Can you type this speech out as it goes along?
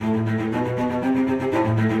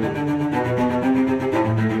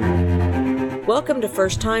Welcome to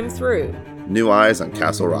First Time Through New Eyes on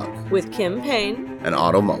Castle Rock with Kim Payne and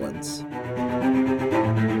Otto Mullins.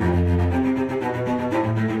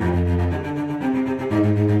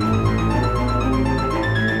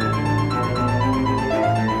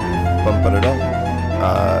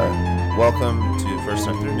 Welcome to First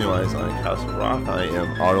Time Through New Eyes on Castle Rock. I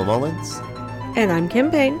am Otto Mullins. And I'm Kim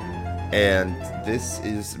Payne. And this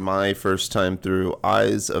is my first time through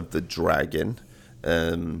Eyes of the Dragon.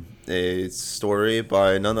 A story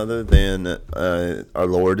by none other than our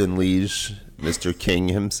Lord and Liege, Mr. King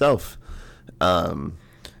himself. This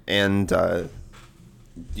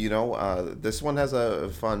one has a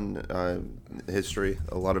fun history,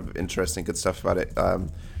 a lot of interesting, good stuff about it.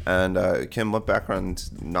 Kim, what background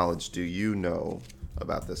knowledge do you know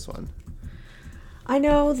about this one? I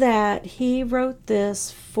know that he wrote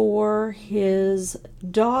this for his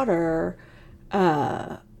daughter,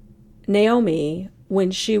 Naomi, when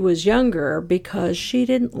she was younger, because she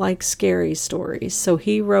didn't like scary stories. So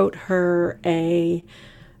he wrote her a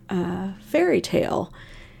fairy tale.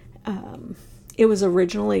 It was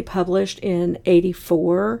originally published in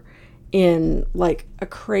 1984 in like a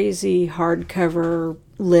crazy hardcover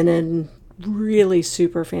linen, really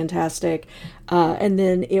super fantastic. And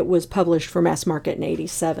then it was published for mass market in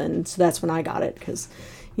 1987. So that's when I got it because,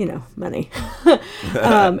 money.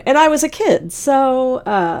 And I was a kid.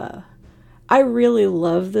 So I really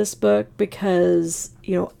love this book because,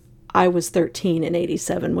 I was 13 in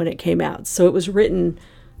 1987 when it came out. So it was written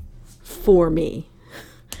for me.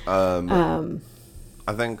 I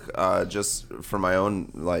think just for my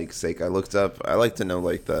own sake, I looked up. I like to know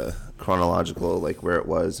the chronological where it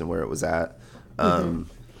was and where it was at.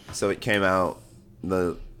 So it came out.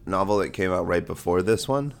 The novel that came out right before this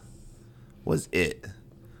one was It,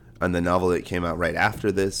 and the novel that came out right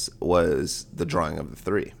after this was The Drawing of the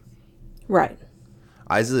Three. Right.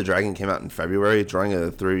 Eyes of the Dragon came out in February. Drawing of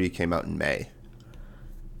the Three came out in May.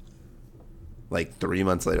 3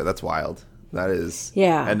 months later. That's wild. That is.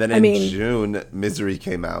 Yeah. And then in June, Misery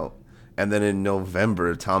came out. And then in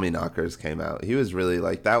November, Tommyknockers came out. He was really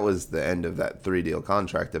that was the end of that 3-deal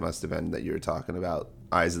contract. It must have been that you were talking about.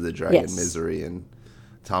 Eyes of the Dragon, yes. Misery, and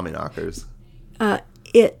Tommyknockers.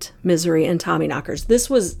 It, Misery, and Tommyknockers. This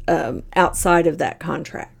was outside of that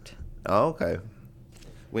contract. Oh, okay.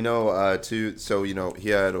 We know, too, so, he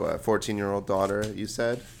had a 14-year-old daughter, you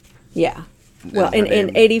said? Yeah. Well, in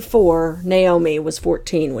 1984, Naomi was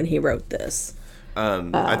 14 when he wrote this.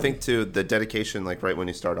 I think, too, the dedication, right when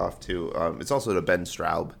you start off, too, it's also to Ben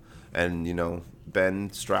Straub. And,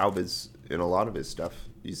 Ben Straub is in a lot of his stuff.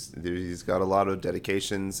 He's got a lot of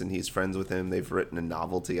dedications, and he's friends with him. They've written a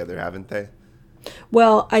novel together, haven't they?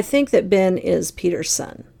 Well, I think that Ben is Peter's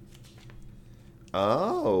son.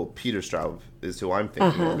 Oh, Peter Straub is who I'm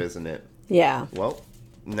thinking of, isn't it? Yeah. Well,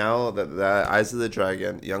 now that Eyes of the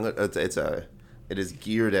Dragon, it is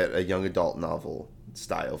geared at a young adult novel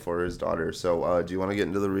style for his daughter. So, do you want to get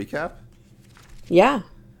into the recap? Yeah.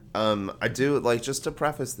 I do, just to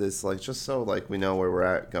preface this, just so, we know where we're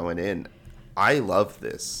at going in. I love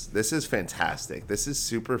this. This is fantastic. This is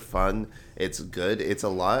super fun. It's good. It's a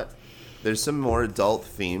lot. There's some more adult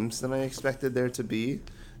themes than I expected there to be.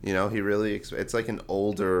 He really, it's like an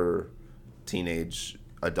older teenage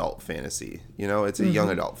adult fantasy. It's a young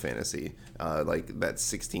adult fantasy. That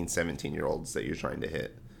 16, 17-year-olds that you're trying to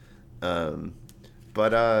hit. All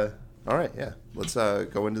right, yeah. Let's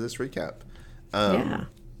go into this recap. Yeah.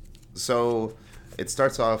 So it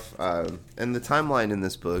starts off, and the timeline in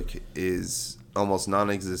this book is almost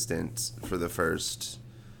non-existent for the first,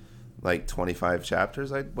 25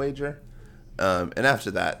 chapters, I'd wager. And after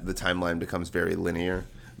that, the timeline becomes very linear.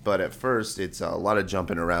 But at first, it's a lot of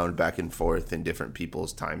jumping around back and forth in different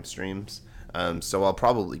people's time streams. So I'll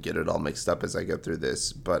probably get it all mixed up as I go through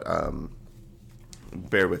this, but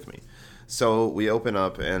bear with me. So we open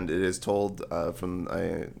up, and it is told from,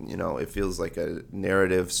 it feels like a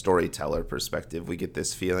narrative storyteller perspective. We get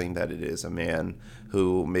this feeling that it is a man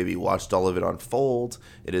who maybe watched all of it unfold.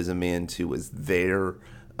 It is a man who was there.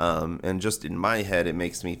 And just in my head, it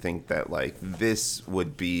makes me think that, this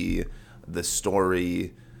would be the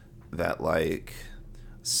story that,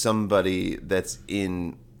 somebody that's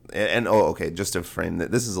in... just to frame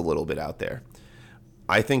that, this is a little bit out there.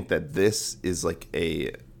 I think that this is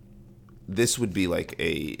this would be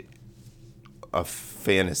a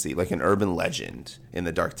fantasy, an urban legend in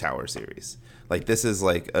the Dark Tower series. This is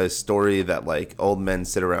a story that old men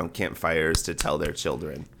sit around campfires to tell their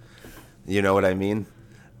children. You know what I mean?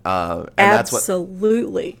 And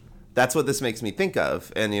absolutely. that's what this makes me think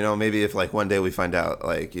of. And, you know, maybe if like one day we find out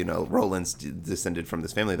like, you know, Roland's descended from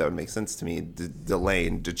this family, that would make sense to me.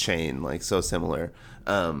 Delane, DeChain, like so similar.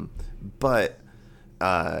 But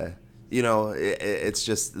you know, it's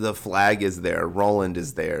just the flag is there, Roland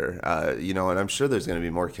is there, you know, and I'm sure there's going to be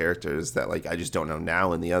more characters that like I just don't know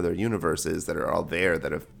now in the other universes that are all there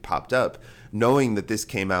that have popped up, knowing that this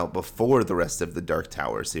came out before the rest of the Dark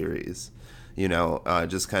Tower series. You know,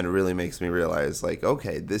 just kind of really makes me realize, like,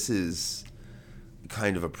 okay, this is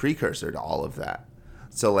kind of a precursor to all of that.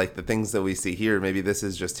 So, like, the things that we see here, maybe this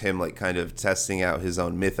is just him, like, kind of testing out his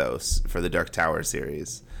own mythos for the Dark Tower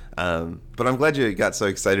series. But I'm glad you got so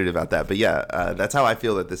excited about that. But, yeah, that's how I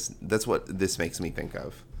feel that that's what this makes me think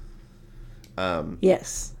of.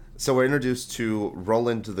 Yes. So we're introduced to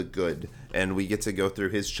Roland the Good, and we get to go through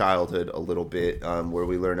his childhood a little bit, where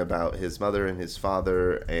we learn about his mother and his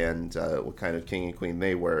father and what kind of king and queen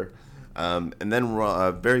they were. And then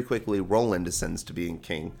very quickly, Roland ascends to being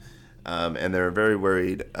king, and they're very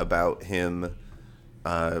worried about him,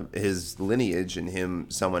 his lineage, and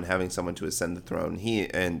having someone to ascend the throne. He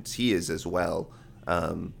is as well,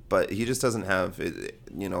 but he just doesn't have it.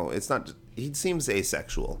 You know, it's not. He seems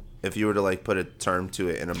asexual. If you were to like put a term to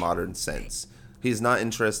it in a modern sense, he's not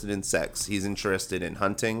interested in sex. He's interested in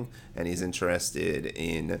hunting, and he's interested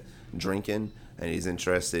in drinking, and he's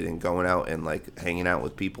interested in going out and like hanging out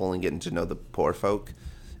with people and getting to know the poor folk,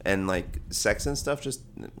 and like sex and stuff just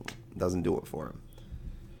doesn't do it for him.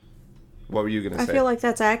 What were you gonna say? I feel like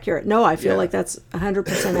that's accurate. No, I feel like that's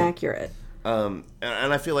 100% accurate. And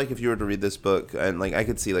I feel like if you were to read this book, and like I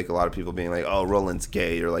could see like a lot of people being like, "Oh, Roland's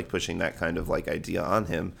gay," or like pushing that kind of like idea on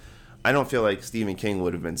him. I don't feel like Stephen King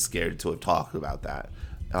would have been scared to have talked about that.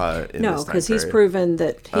 No, because he's proven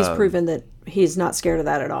that he's not scared of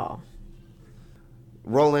that at all.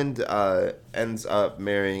 Roland ends up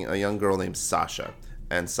marrying a young girl named Sasha,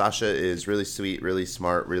 and Sasha is really sweet, really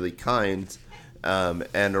smart, really kind.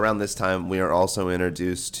 And around this time, we are also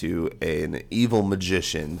introduced to an evil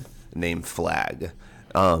magician named Flag.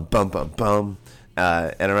 Bum bum bum.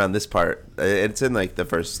 And around this part, it's in like the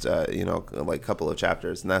first, like couple of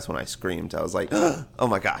chapters, and that's when I screamed. I was like, "Oh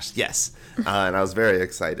my gosh, yes!" And I was very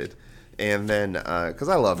excited. And then, because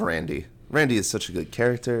I love Randy. Randy is such a good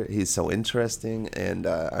character. He's so interesting, and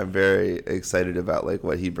I'm very excited about like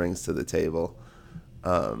what he brings to the table.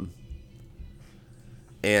 And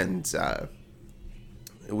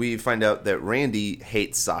we find out that Randy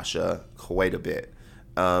hates Sasha quite a bit.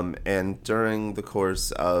 And during the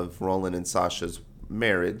course of Roland and Sasha's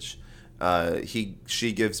marriage,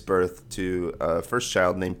 she gives birth to a first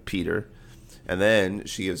child named Peter, and then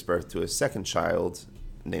she gives birth to a second child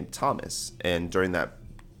named Thomas. And during that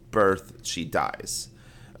birth, she dies.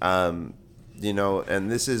 And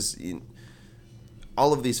this is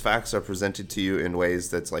all of these facts are presented to you in ways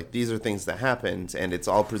that's like, these are things that happened, and it's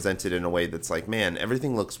all presented in a way that's like, man,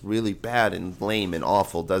 everything looks really bad and lame and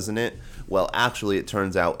awful, doesn't it? Well, actually, it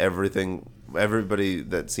turns out everybody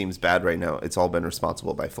that seems bad right now, it's all been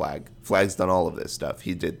responsible by Flag. Flag's done all of this stuff.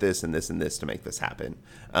 He did this and this and this to make this happen.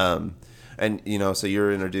 So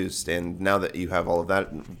you're introduced, and now that you have all of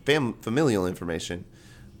that familial information,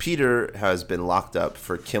 Peter has been locked up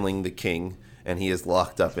for killing the king, and he is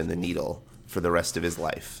locked up in the Needle for the rest of his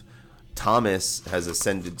life. Thomas has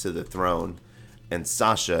ascended to the throne, and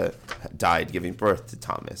Sasha died giving birth to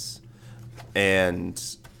Thomas. And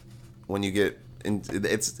when you get into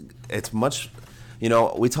it's much,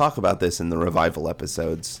 we talk about this in the revival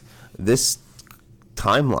episodes. This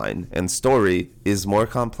timeline and story is more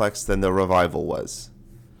complex than the revival was.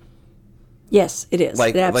 Yes, it is.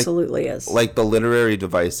 It absolutely is. Like the literary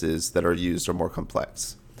devices that are used are more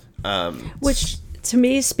complex. Which to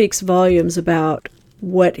me speaks volumes about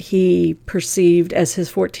what he perceived as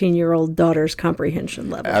his 14-year-old daughter's comprehension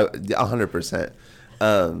level. 100%.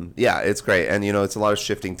 Yeah, it's great. And, it's a lot of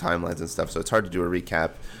shifting timelines and stuff, so it's hard to do a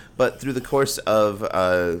recap. But through the course of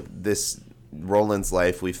this Roland's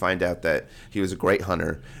life, we find out that he was a great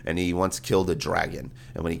hunter, and he once killed a dragon.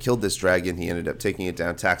 And when he killed this dragon, he ended up taking it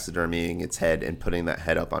down, taxidermying its head, and putting that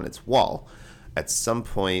head up on its wall. At some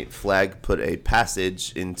point, Flag put a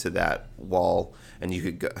passage into that wall, and you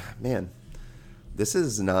could go, man, this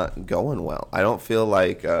is not going well. I don't feel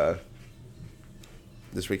like this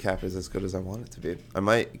recap is as good as I want it to be.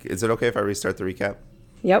 Is it okay if I restart the recap?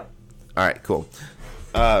 Yep. All right, cool.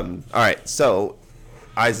 All right, so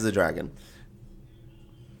Eyes of the Dragon.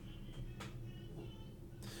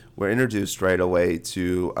 We're introduced right away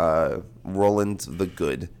to Roland the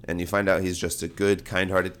Good, and you find out he's just a good,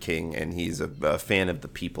 kind-hearted king, and he's a fan of the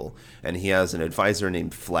people, and he has an advisor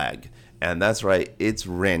named Flag. And that's right, it's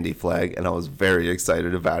Randy Flagg, and I was very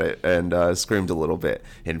excited about it, and screamed a little bit,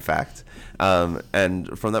 in fact.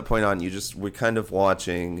 And from that point on, we're kind of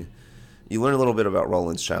watching. You learn a little bit about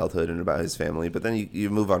Roland's childhood and about his family, but then you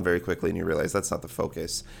move on very quickly, and you realize that's not the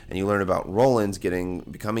focus. And you learn about Roland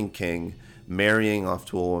becoming king, marrying off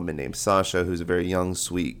to a woman named Sasha, who's a very young,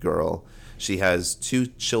 sweet girl. She has 2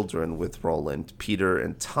 children with Roland, Peter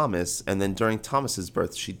and Thomas, and then during Thomas's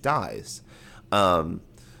birth, she dies.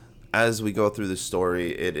 As we go through the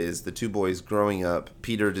story, it is the 2 boys growing up,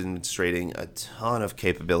 Peter demonstrating a ton of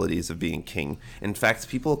capabilities of being king. In fact,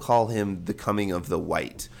 people call him the coming of the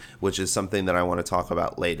white, which is something that I want to talk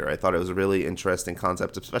about later. I thought it was a really interesting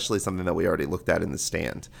concept, especially something that we already looked at in The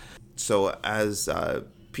Stand. So as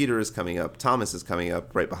Peter is coming up, Thomas is coming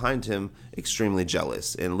up right behind him, extremely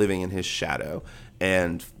jealous and living in his shadow.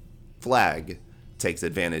 And Flagg takes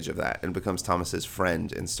advantage of that and becomes Thomas's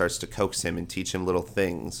friend and starts to coax him and teach him little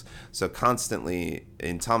things. So constantly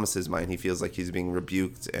in Thomas's mind, he feels like he's being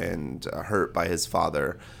rebuked and hurt by his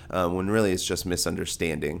father, when really it's just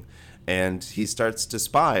misunderstanding. And he starts to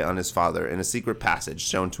spy on his father in a secret passage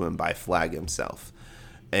shown to him by Flagg himself.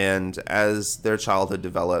 And as their childhood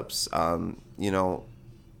develops,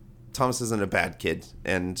 Thomas isn't a bad kid,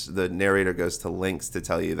 and the narrator goes to lengths to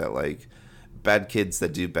tell you that kids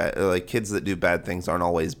that do bad things aren't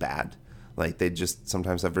always bad. Like, they just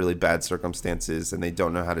sometimes have really bad circumstances and they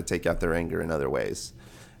don't know how to take out their anger in other ways.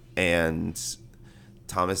 And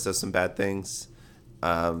Thomas does some bad things.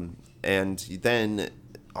 And then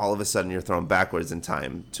all of a sudden you're thrown backwards in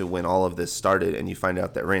time to when all of this started, and you find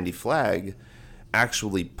out that Randy Flagg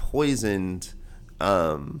actually poisoned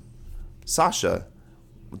Sasha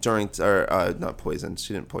not poisoned.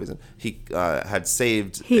 She didn't poison. He had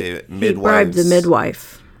saved a midwife. He bribed the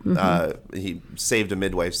midwife. He saved a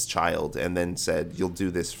midwife's child and then said, "You'll do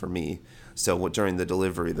this for me." So during the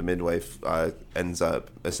delivery, the midwife ends up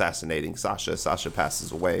assassinating Sasha. Sasha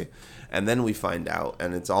passes away. And then we find out,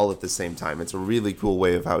 and it's all at the same time. It's a really cool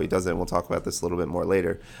way of how he does it, and we'll talk about this a little bit more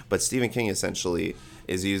later. But Stephen King essentially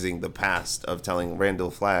is using the past of telling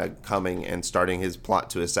Randall Flagg coming and starting his plot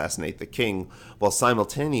to assassinate the king, while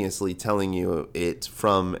simultaneously telling you it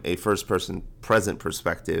from a first-person present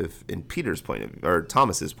perspective in Peter's point of view, or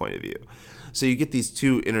Thomas's point of view. So you get these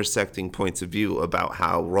 2 intersecting points of view about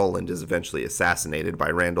how Roland is eventually assassinated by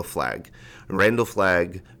Randall Flagg. Randall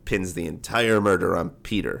Flagg pins the entire murder on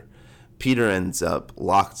Peter. Peter ends up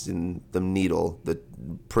locked in the Needle, the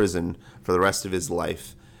prison, for the rest of his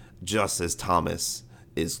life, just as Thomas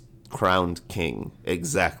is crowned king,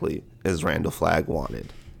 exactly as Randall Flagg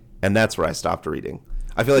wanted. And that's where I stopped reading.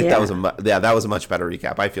 I feel like that was a much better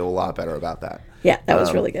recap. I feel a lot better about that. Yeah, that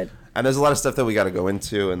was really good. And there's a lot of stuff that we got to go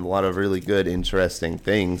into, and a lot of really good, interesting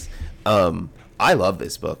things. I love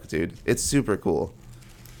this book, dude. It's super cool.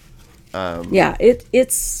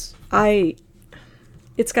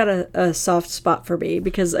 It's got a soft spot for me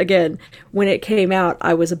because, again, when it came out,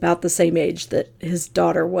 I was about the same age that his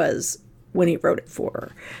daughter was when he wrote it for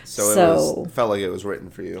her. So it felt like it was written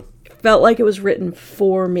for you. Felt like it was written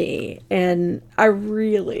for me, and I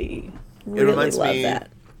really love that.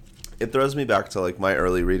 It throws me back to my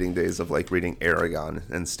early reading days of reading Aragon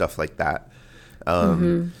and stuff like that.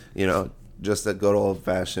 Just a good old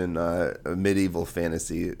fashioned medieval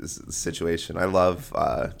fantasy situation. I love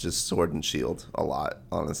just sword and shield a lot,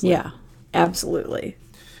 honestly. Yeah, absolutely.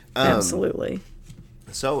 Absolutely.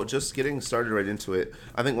 So just getting started right into it,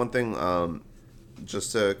 I think one thing,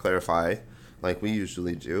 just to clarify, like we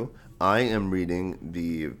usually do, I am reading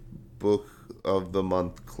the Book of the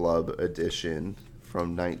Month Club edition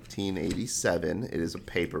from 1987. It is a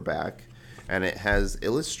paperback, and it has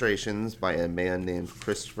illustrations by a man named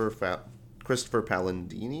Christopher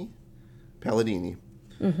Palladini,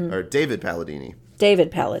 or David Palladini.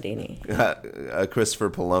 Christopher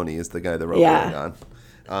Poloni is the guy that wrote Aragon.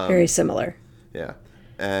 Very similar. Yeah.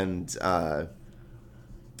 And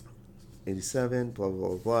 87, blah,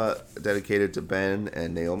 blah, blah, dedicated to Ben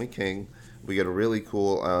and Naomi King. We get a really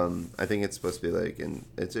cool, I think it's supposed to be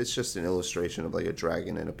it's just an illustration of a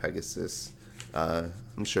dragon and a Pegasus.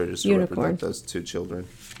 I'm sure just to represent those 2 children.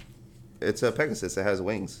 It's a Pegasus. It has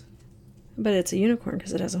wings. But it's a unicorn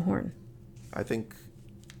because it has a horn. I think,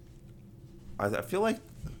 I feel like,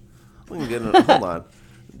 hold on.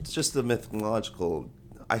 It's just the mythological,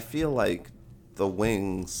 I feel like the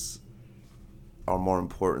wings are more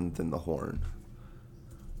important than the horn.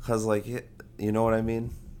 Because, you know what I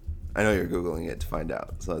mean? I know you're Googling it to find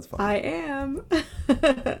out, so that's fine. I am.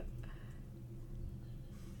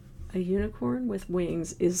 A unicorn with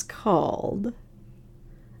wings is called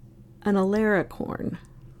an alaricorn.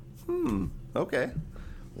 Okay.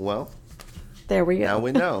 Well, there we go. Now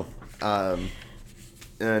we know. Um,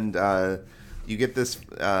 and you get this,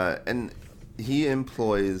 and he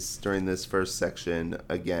employs during this first section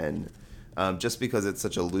again, just because it's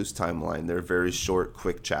such a loose timeline. They're very short,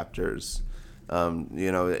 quick chapters.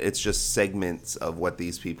 It's just segments of what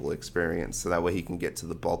these people experience, so that way he can get to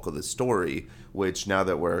the bulk of the story. Which now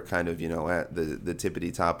that we're kind of at the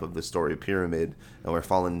tippity top of the story pyramid, and we're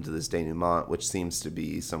falling into this denouement, which seems to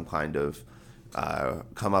be some kind of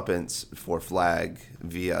comeuppance for Flag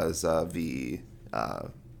via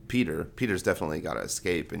Peter. Peter's definitely got to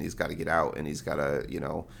escape, and he's got to get out, and he's got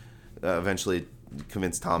to eventually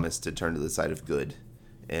convince Thomas to turn to the side of good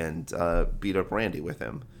and beat up Randy with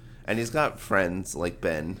him. And he's got friends like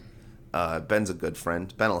Ben. Ben's a good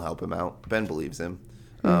friend. Ben will help him out. Ben believes him.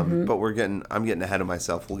 But I'm getting ahead of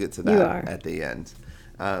myself. We'll get to that at the end.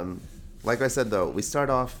 Like I said, though, we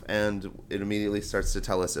start off and it immediately starts to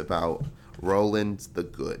tell us about Roland the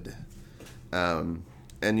Good. And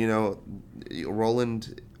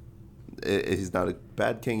Roland, he's not a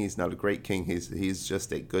bad king. He's not a great king. He's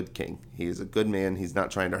just a good king. He's a good man. He's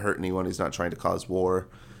not trying to hurt anyone. He's not trying to cause war.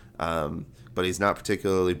 But he's not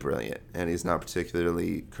particularly brilliant, and he's not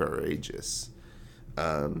particularly courageous.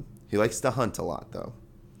 He likes to hunt a lot, though.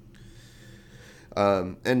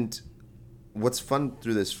 And what's fun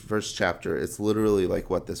through this first chapter, it's literally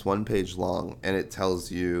this 1 page long, and it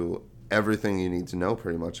tells you everything you need to know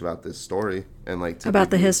pretty much about this story and about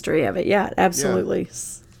the history of it. Yeah, absolutely.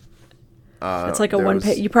 Yeah. It's like a 1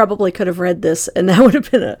 page. You probably could have read this, and that would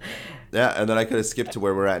have been Yeah, and then I could have skipped to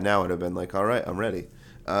where we're at now and have been like, all right, I'm ready.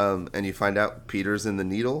 And you find out Peter's in the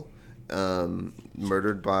Needle,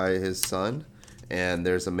 murdered by his son, and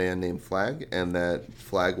there's a man named Flag, and that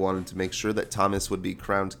Flag wanted to make sure that Thomas would be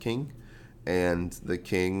crowned king, and the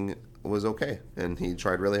king was okay, and he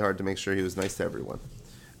tried really hard to make sure he was nice to everyone.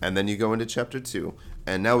 And then you go into chapter 2,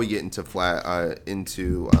 and now we get into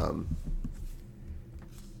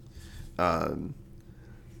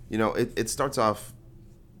it starts off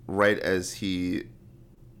right as he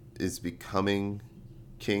is becoming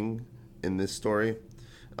king in this story,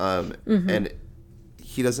 and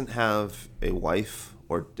he doesn't have a wife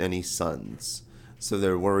or any sons, so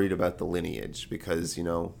they're worried about the lineage because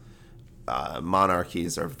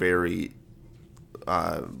monarchies are very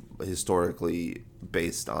historically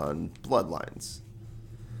based on bloodlines,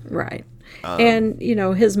 right? And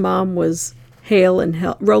his mom was hale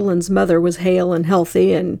and Roland's mother was hale and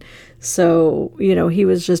healthy, and so he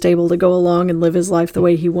was just able to go along and live his life the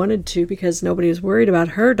way he wanted to because nobody was worried about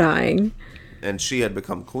her dying. And she had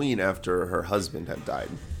become queen after her husband had died.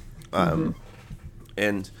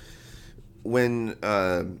 And when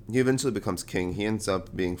he eventually becomes king, he ends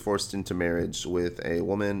up being forced into marriage with a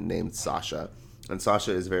woman named Sasha. And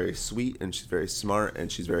Sasha is very sweet, and she's very smart,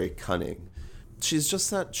 and she's very cunning. She's just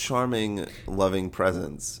that charming, loving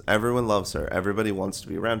presence. Everyone loves her. Everybody wants to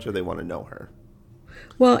be around her. They want to know her.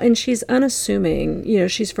 Well, and she's unassuming.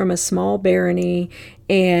 She's from a small barony,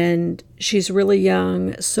 and she's really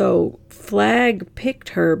young. So Flag picked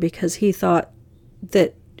her because he thought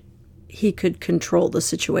that he could control the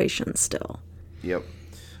situation still. Yep.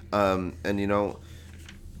 And,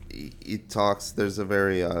 he talks, there's it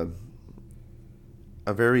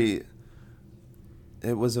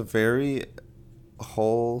was a very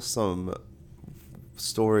wholesome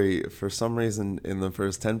story for some reason in the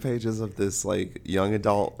first 10 pages of this young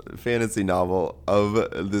adult fantasy novel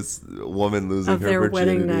of this woman losing her virginity.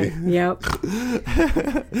 Wedding night. Yep.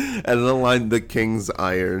 And the line, "The King's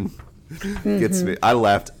Iron," gets me. I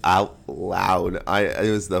laughed out loud.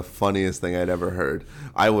 It was the funniest thing I'd ever heard.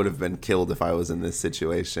 I would have been killed if I was in this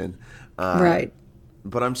situation. Right.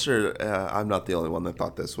 But I'm sure I'm not the only one that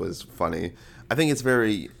thought this was funny. I think it's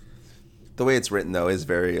the way it's written, though, is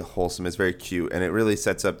very wholesome. It's very cute, and it really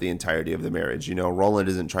sets up the entirety of the marriage. Roland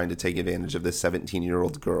isn't trying to take advantage of this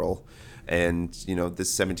 17-year-old girl. And, this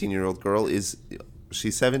 17-year-old girl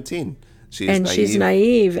she's 17. She's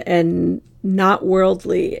naive and not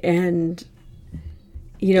worldly, and,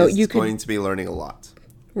 She's going to be learning a lot.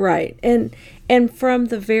 Right. And from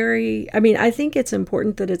the I think it's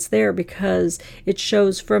important that it's there because it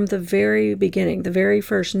shows from the very beginning, the very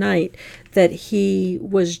first night, that he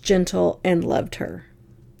was gentle and loved her.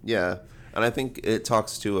 Yeah. And I think it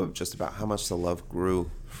talks, too, of just about how much the love grew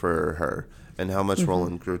for her and how much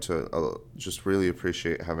Roland grew to just really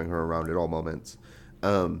appreciate having her around at all moments.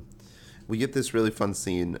 We get this really fun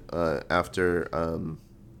scene after...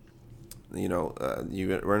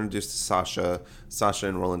 we're introduced to Sasha. Sasha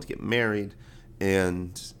and Roland get married,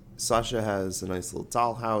 and Sasha has a nice little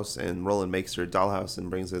dollhouse, and Roland makes her a dollhouse and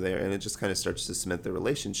brings her there, and it just kind of starts to cement the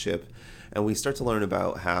relationship. And we start to learn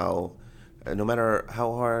about how no matter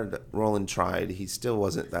how hard Roland tried, he still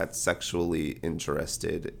wasn't that sexually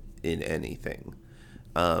interested in anything.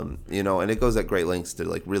 You know, and it goes at great lengths to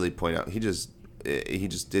like really point out he just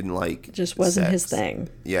didn't like It just wasn't sex. his thing.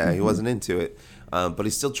 Yeah, he wasn't into it. But he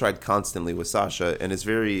still tried constantly with Sasha, and it's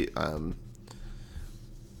very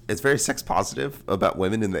sex positive about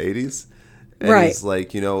women in the 80s. And Right. it's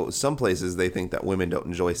like, you know, some places they think that women don't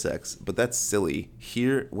enjoy sex, but that's silly.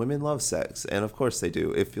 Here, women love sex, and of course they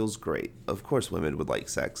do. It feels great. Of course women would like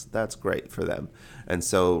sex. That's great for them. And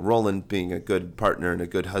so Roland, being a good partner and a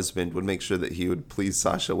good husband, would make sure that he would please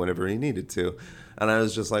Sasha whenever he needed to. And I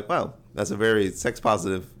was just like, wow, that's a very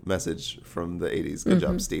sex-positive message from the 80s. Good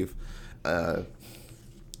job, Steve.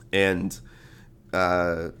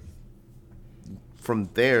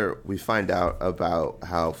 From there, we find out about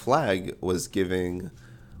how Flag was giving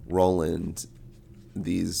Roland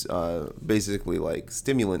these basically like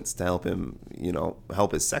stimulants to help him, you know,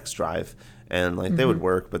 help his sex drive. And like they would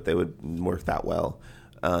work, but they would work that well.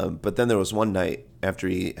 But then there was one night after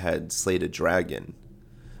he had slayed a dragon.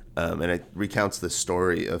 And it recounts the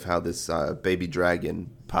story of how this baby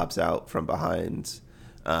dragon pops out from behind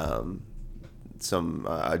a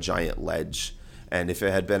giant ledge. And if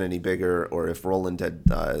it had been any bigger, or if Roland had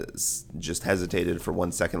just hesitated for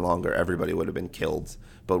 1 second longer, everybody would have been killed.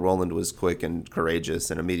 But Roland was quick and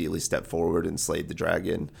courageous and immediately stepped forward and slayed the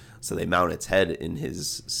dragon. So they mount its head in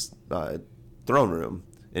his throne room,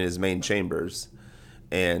 in his main chambers.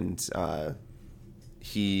 And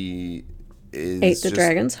he Ate the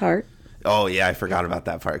dragon's heart. Oh, yeah, I forgot about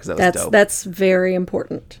that part because that was dope. That's very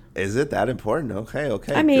important. Is it that important? Okay,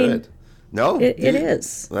 I mean, good. No, it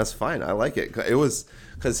is. That's fine. I like it. It was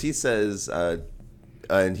because he says,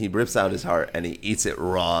 and he rips out his heart and he eats it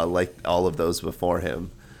raw, like all of those before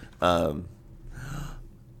him. Oh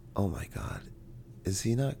my God, is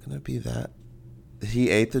he not gonna be that? He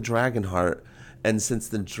ate the dragon heart, and since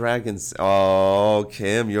the dragons, oh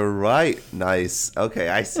Kim, you're right. Nice. Okay,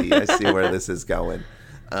 I see where this is going.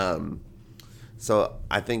 So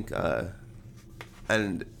I think,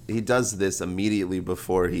 and he does this immediately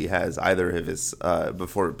before he has either of his,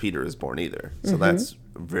 before Peter is born either. So that's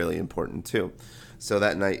really important too. So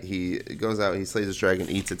that night he goes out, he slays his dragon,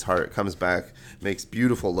 eats its heart, comes back, makes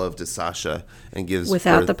beautiful love to Sasha, and gives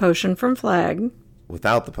Without the potion from Flag.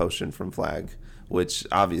 Without the potion from Flag, which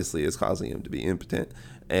obviously is causing him to be impotent.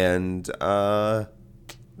 And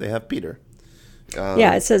they have Peter.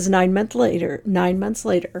 Yeah, it says 9 months later, 1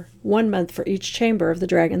 month for each chamber of the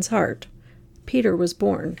dragon's heart, Peter was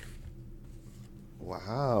born.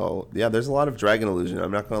 Wow. Yeah, there's a lot of dragon illusion.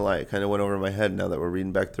 I'm not going to lie. It kind of went over my head now that we're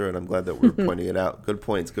reading back through it. I'm glad that we're pointing it out. Good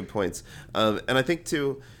points. And I think,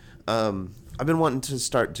 too, I've been wanting to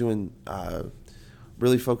start doing,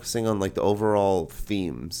 really focusing on, like, the overall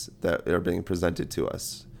themes that are being presented to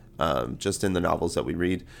us, just in the novels that we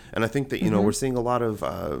read. And I think that, you know, we're seeing a lot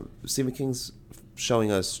of, Stephen King's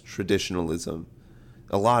showing us traditionalism,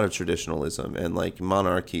 a lot of traditionalism, and, like,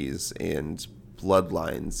 monarchies and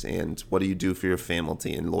bloodlines and what do you do for your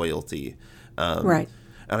family and loyalty. Right.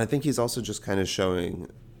 And I think he's also just kind of showing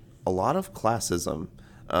a lot of classism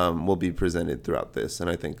will be presented throughout this. And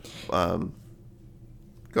I think, go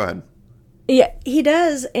ahead. Yeah, he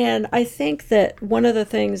does. And I think that one of the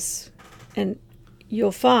things, and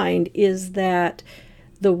you'll find, is that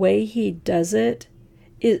the way he does it,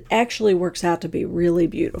 it actually works out to be really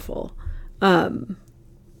beautiful.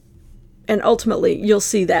 And ultimately, you'll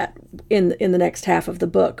see that in the next half of the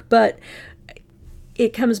book. But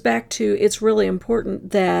it comes back to, it's really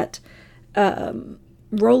important that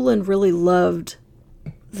Roland really loved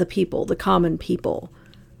the people, the common people.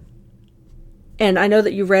 And I know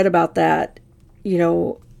that you read about that, you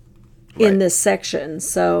know, in this section.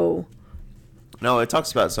 So no, it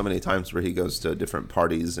talks about so many times where he goes to different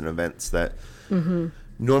parties and events that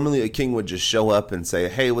normally a king would just show up and say,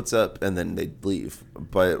 hey, what's up? And then they'd leave.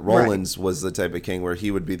 But Roland's was the type of king where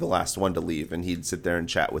he would be the last one to leave, and he'd sit there and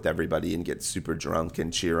chat with everybody and get super drunk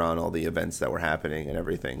and cheer on all the events that were happening and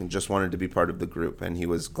everything, and just wanted to be part of the group. And he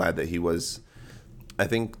was glad that he was, I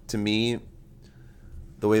think, to me,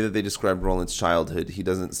 the way that they described Roland's childhood, he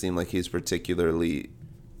doesn't seem like he's particularly,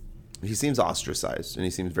 he seems ostracized and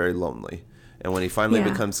he seems very lonely. And when he finally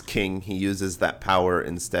becomes king, he uses that power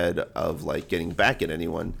instead of like getting back at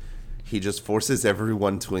anyone. He just forces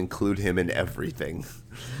everyone to include him in everything.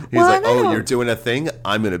 He's like, oh, you're doing a thing?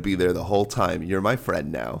 I'm going to be there the whole time. You're my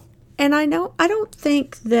friend now. And I don't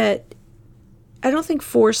think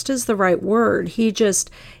forced is the right word. He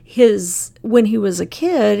just, when he was a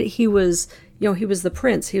kid, he was, you know, he was the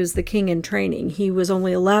prince. He was the king in training. He was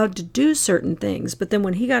only allowed to do certain things. But then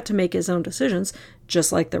when he got to make his own decisions,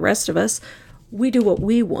 just like the rest of us, we do what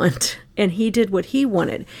we want, and he did what he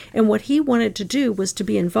wanted. And what he wanted to do was to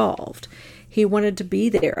be involved. He wanted to be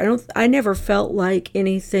there. I never felt like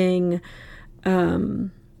anything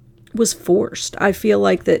was forced. I feel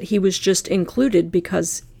like that he was just included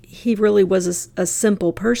because he really was a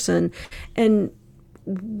simple person and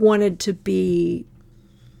wanted to be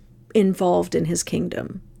involved in his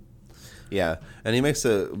kingdom. Yeah, and he makes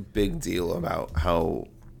a big deal about how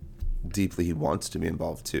deeply he wants to be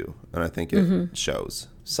involved too, and I think it shows.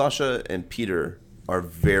 Sasha and Peter are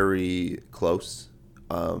very close.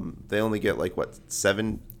 They only get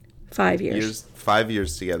 5 years. 5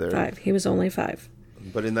 years together. 5. He was only 5.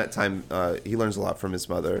 But in that time, he learns a lot from his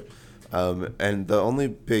mother. And the only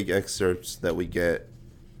big excerpts that we get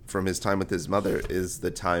from his time with his mother is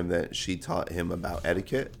the time that she taught him about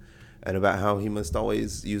etiquette and about how he must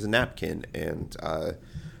always use a napkin. And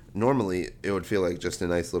normally it would feel like just a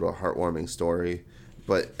nice little heartwarming story.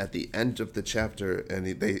 But at the end of the chapter, and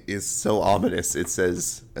it is so ominous, it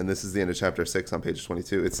says, and this is the end of chapter 6 on page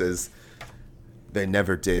 22, it says, "They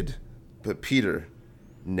never did, but Peter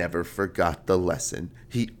never forgot the lesson.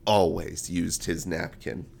 He always used his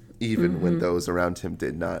napkin, even when those around him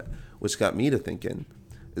did not." Which got me to thinking,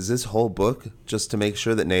 is this whole book just to make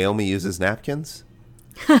sure that Naomi uses napkins?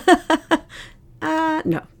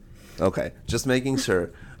 No. Okay, just making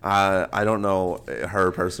sure. I don't know her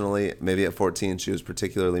personally. Maybe at 14 she was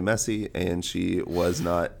particularly messy and she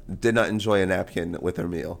did not enjoy a napkin with her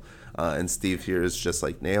meal. And Steve here is just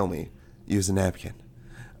like, Naomi, use a napkin.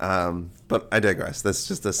 But I digress. That's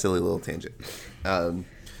just a silly little tangent.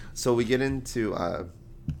 So we get into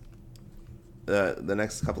the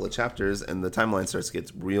next couple of chapters, and the timeline starts to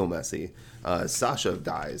get real messy. Sasha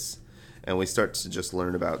dies, and we start to just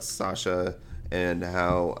learn about Sasha and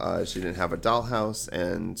how she didn't have a dollhouse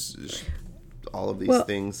and all of these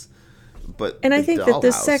things. And I think that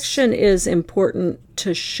this section is important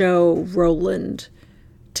to show Roland,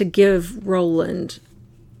 to give Roland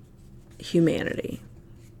humanity.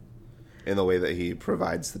 In the way that he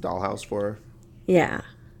provides the dollhouse for her? Yeah.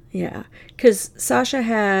 Because Sasha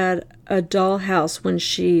had a dollhouse when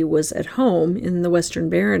she was at home in the Western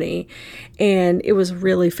Barony, and it was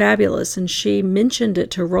really fabulous. And she mentioned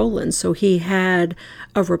it to Roland, so he had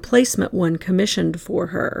a replacement one commissioned for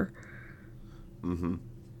her. Mm-hmm.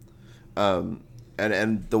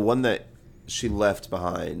 And the one that she left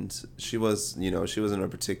behind, she wasn't a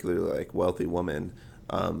particularly wealthy woman.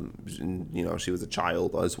 She was a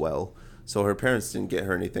child as well. So her parents didn't get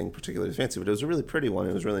her anything particularly fancy, but it was a really pretty one.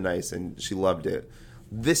 It was really nice, and she loved it.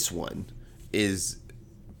 This one is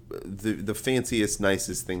the fanciest,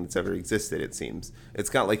 nicest thing that's ever existed, it seems. It's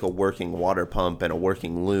got a working water pump and a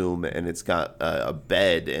working loom, and it's got a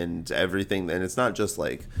bed and everything. And it's not just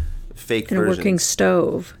fake and versions. A working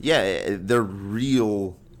stove. Yeah, they're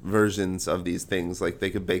real versions of these things.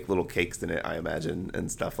 They could bake little cakes in it, I imagine,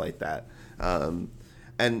 and stuff like that.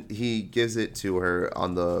 And he gives it to her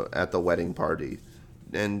at the wedding party.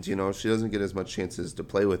 And, she doesn't get as much chances to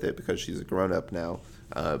play with it because she's a grown-up now.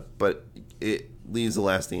 But it leaves a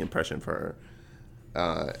lasting impression for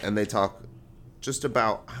her. And they talk just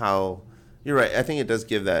about how... You're right, I think it does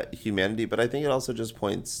give that humanity, but I think it also just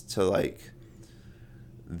points to,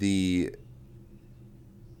 the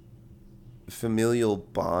familial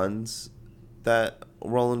bonds that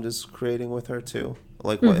Roland is creating with her, too.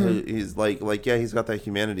 What he's he's got that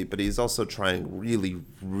humanity, but he's also trying really,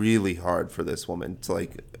 really hard for this woman to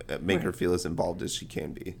make her feel as involved as she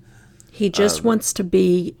can be. He just wants to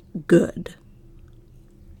be good.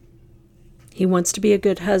 He wants to be a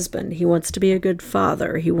good husband. He wants to be a good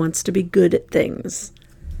father. He wants to be good at things.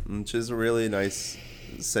 Which is a really nice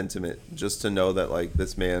sentiment, just to know that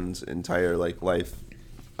this man's entire life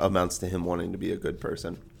amounts to him wanting to be a good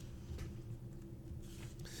person.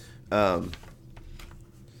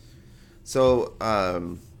 So,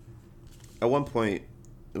 at one point,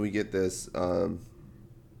 we get this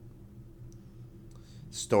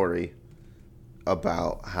story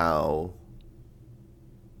about how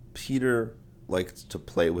Peter liked to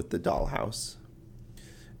play with the dollhouse,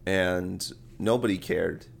 and nobody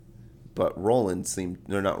cared, but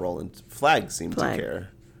Flag seemed to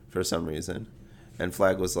care for some reason, and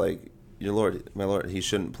Flag was like, my lord, he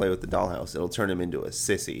shouldn't play with the dollhouse. It'll turn him into a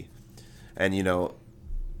sissy. And,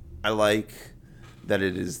 I like that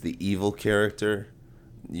it is the evil character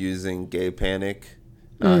using gay panic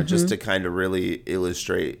just to kind of really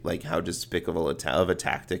illustrate how despicable of a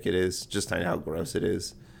tactic it is, just kind of how gross it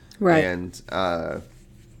is. Right. And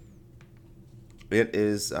it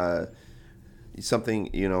is something,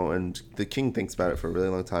 and the king thinks about it for a really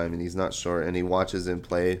long time, and he's not sure, and he watches him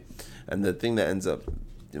play. And the thing that ends up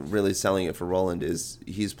really selling it for Roland is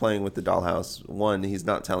he's playing with the dollhouse. One, he's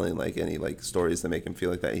not telling like any like stories that make him feel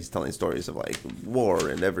like that. He's telling stories of like war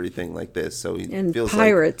and everything like this. So he and feels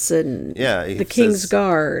pirates like, and the King's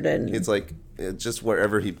Guard, and it's like just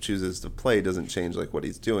wherever he chooses to play doesn't change like what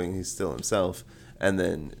he's doing. He's still himself. And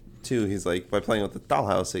then two, he's like by playing with the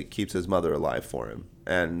dollhouse, it keeps his mother alive for him.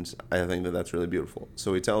 And I think that that's really beautiful.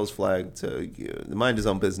 So he tells Flag to mind his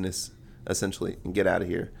own business essentially and get out of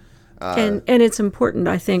here. And it's important,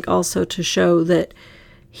 I think, also to show that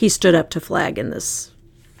he stood up to Flag in this.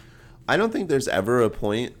 I don't think there's ever a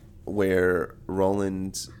point where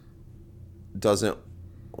Roland doesn't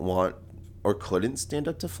want or couldn't stand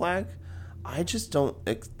up to Flag. I just don't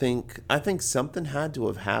think... I think something had to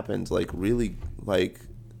have happened, like, really, like...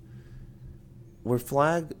 where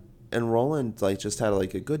Flag and Roland, like, just had,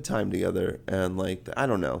 like, a good time together. And, like, I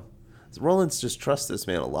don't know. Roland's just trusts this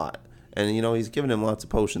man a lot. And, you know, he's giving him lots of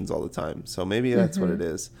potions all the time. So maybe that's what it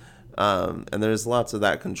is. And there's lots of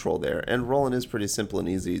that control there. And Roland is pretty simple and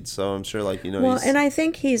easy. So I'm sure, like, you know... Well, and I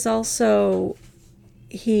think he's also...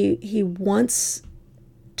 He wants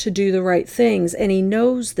to do the right things. And he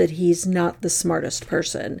knows that he's not the smartest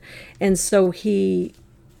person. And so he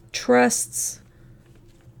trusts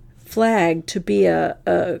Flag to be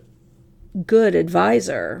a good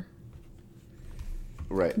advisor.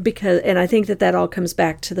 Right. And I think that all comes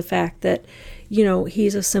back to the fact that, you know,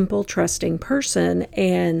 he's a simple, trusting person,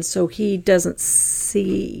 and so he doesn't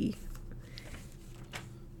see...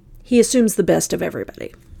 He assumes the best of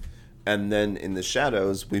everybody. And then in the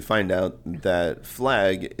shadows, we find out that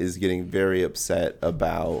Flag is getting very upset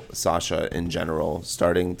about Sasha in general,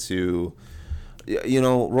 starting to... You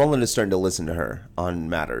know, Roland is starting to listen to her on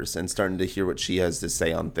matters and starting to hear what she has to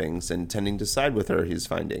say on things and tending to side with her, he's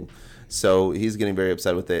finding. So he's getting very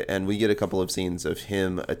upset with it. And we get a couple of scenes of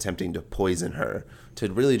him attempting to poison her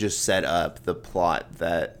to really just set up the plot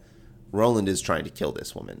that Roland is trying to kill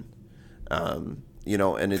this woman. You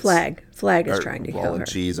know, and it's... Flag is trying to kill her.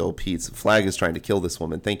 Jeez, oh, Pete. Flag is trying to kill this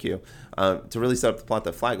woman. Thank you. To really set up the plot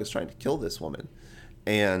that Flag is trying to kill this woman.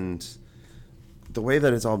 And... the way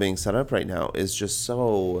that it's all being set up right now is just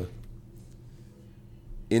so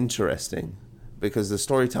interesting because the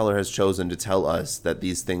storyteller has chosen to tell us that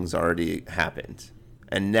these things already happened.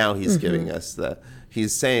 And now he's giving us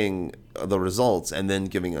he's saying the results and then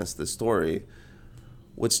giving us the story,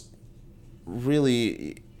 which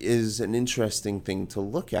really is an interesting thing to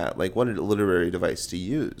look at. Like, what a literary device to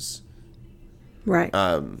use. Right.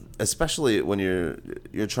 Especially when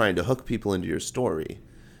you're trying to hook people into your story.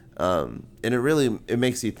 And it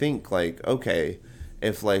makes you think like, okay,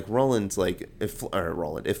 if like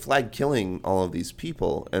if Flag killing all of these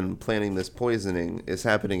people and planning this poisoning is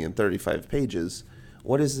happening in 35 pages,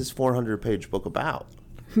 what is this 400-page book about?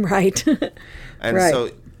 Right. And so,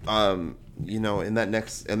 you know, in that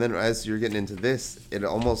next, and then as you're getting into this, it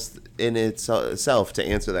almost in itself to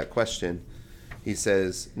answer that question, he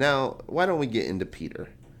says, now, why don't we get into Peter?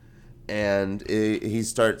 And it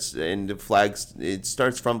starts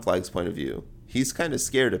from Flag's point of view. He's kind of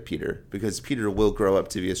scared of Peter because Peter will grow up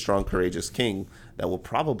to be a strong, courageous king that will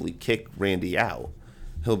probably kick Randy out.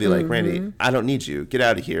 He'll be like, Randy, I don't need you. Get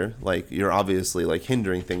out of here. Like, you're obviously like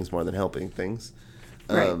hindering things more than helping things.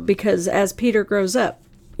 Right. Because as Peter grows up,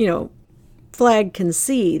 you know, Flag can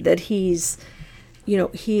see that he's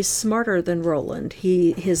smarter than Roland.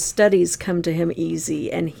 His studies come to him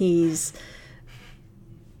easy, and he's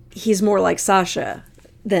more like Sasha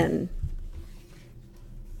than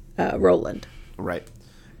Roland. Right.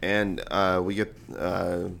 And we get...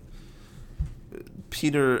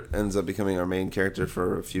 Peter ends up becoming our main character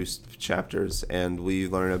for a few chapters, and we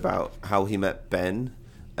learn about how he met Ben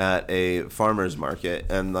at a farmer's market.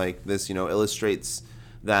 And, like, this, you know, illustrates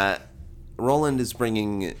that Roland is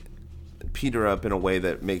bringing Peter up in a way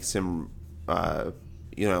that makes him,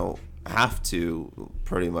 you know, have to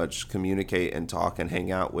pretty much communicate and talk and hang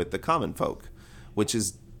out with the common folk, which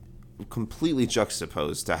is completely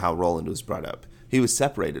juxtaposed to how Roland was brought up. He was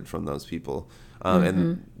separated from those people.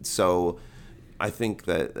 And so I think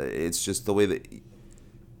that it's just the way that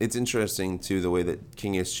it's interesting too, the way that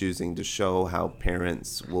King is choosing to show how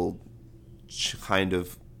parents will kind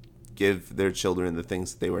of give their children the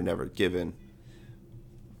things that they were never given,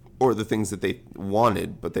 or the things that they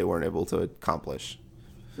wanted but they weren't able to accomplish.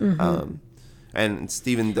 And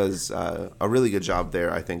Stephen does a really good job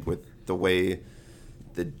there, I think, with the way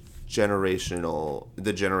the generations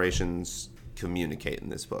communicate in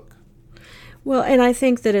this book. Well, and I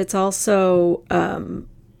think that it's also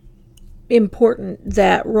important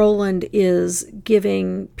that Roland is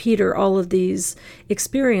giving Peter all of these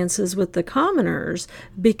experiences with the commoners,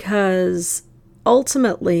 because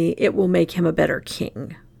ultimately it will make him a better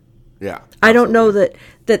king. Yeah. I don't know absolutely.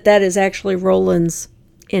 that is actually Roland's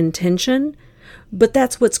intention, but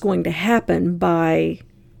that's what's going to happen by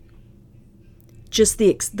just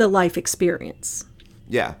the life experience.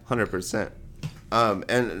 Yeah, 100%.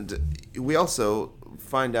 And we also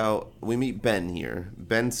find out, we meet Ben here,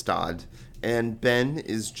 Ben Stodd, and Ben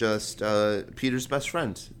is just Peter's best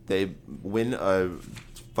friend. They win a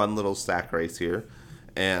fun little sack race here,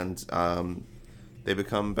 and they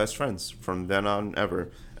become best friends from then on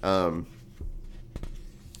ever. And,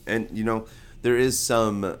 you know, there is a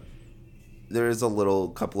little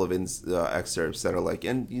couple of excerpts that are like,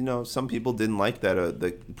 and, you know, some people didn't like that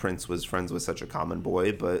the prince was friends with such a common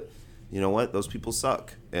boy, but you know what? Those people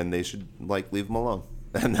suck, and they should, like, leave them alone.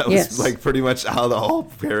 And that was, Yes. like, pretty much how the whole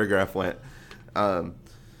paragraph went. And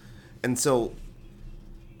so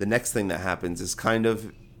the next thing that happens is kind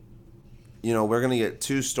of, you know, we're going to get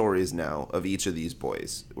 2 stories now of each of these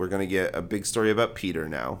boys. We're going to get a big story about Peter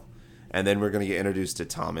now, and then we're going to get introduced to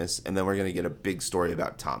Thomas, and then we're going to get a big story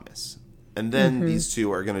about Thomas. And then these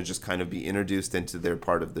 2 are going to just kind of be introduced into their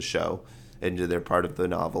part of the show, into their part of the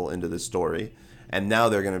novel, into the story. And now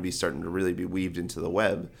they're going to be starting to really be weaved into the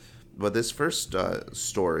web. But this first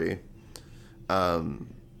story, and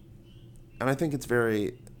I think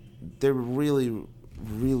they're really,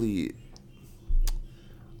 really,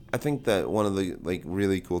 I think that one of the, like,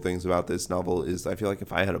 really cool things about this novel is I feel like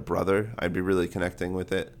if I had a brother, I'd be really connecting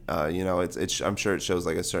with it. You know, I'm sure it shows,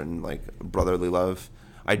 like, a certain, like, brotherly love.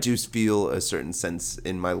 I do feel a certain sense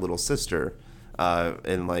in my little sister,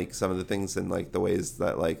 in, like, some of the things and, like, the ways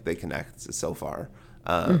that, like, they connect so far.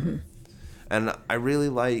 And I really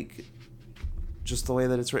like just the way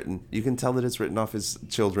that it's written. You can tell that it's written off his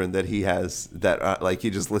children that he has, that like, he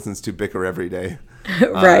just listens to bicker every day.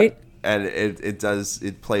 Right? And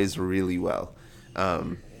it plays really well.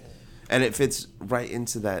 And it fits right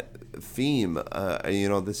into that theme. You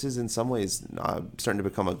know, this is in some ways starting to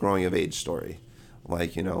become a growing of age story.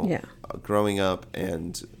 Like, you know, Yeah. Growing up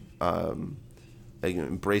and like,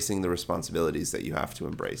 embracing the responsibilities that you have to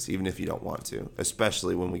embrace, even if you don't want to,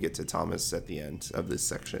 especially when we get to Thomas at the end of this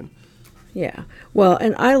section. Yeah. Well,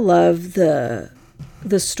 and I love the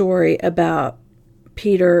story about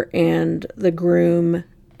Peter and the groom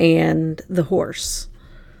and the horse.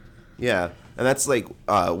 Yeah. And that's like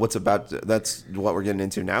that's what we're getting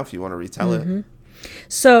into now, if you want to retell it.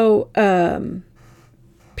 So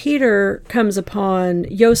Peter comes upon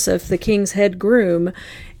Joseph, the king's head groom,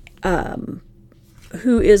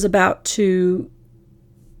 who is about to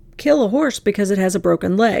kill a horse because it has a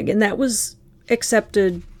broken leg. And that was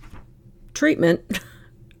accepted treatment.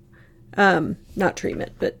 Not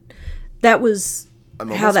treatment, but that was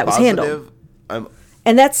how that was handled.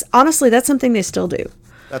 And that's something they still do.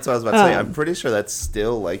 That's what I was about to say. I'm pretty sure that's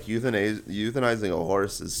still, like, euthanizing a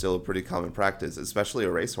horse is still a pretty common practice, especially a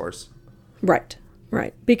racehorse. Right.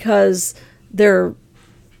 Because their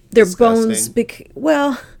bones.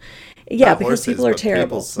 Yeah, because people are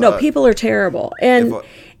terrible. No, people are terrible, and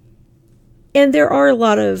there are a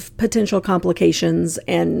lot of potential complications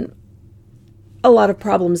and a lot of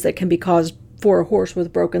problems that can be caused for a horse with a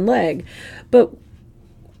broken leg. But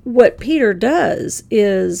what Peter does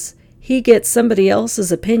is he gets somebody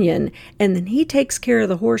else's opinion, and then he takes care of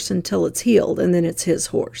the horse until it's healed, and then it's his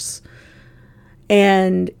horse.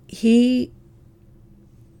 And he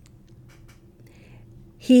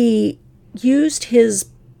used his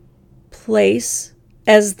place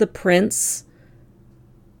as the prince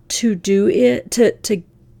to do it, to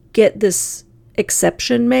get this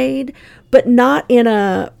exception made, but not in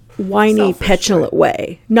a whiny, petulant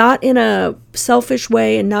way. Not in a selfish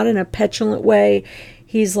way and not in a petulant way.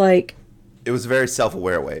 He's like... It was a very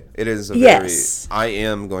self-aware way. It is I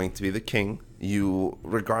am going to be the king. You,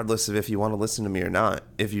 regardless of if you want to listen to me or not.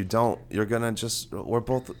 If you don't, you're going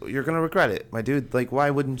to regret it. My dude, like,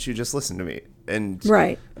 why wouldn't you just listen to me? And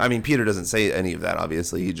right. I mean, Peter doesn't say any of that,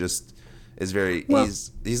 obviously. He just is very,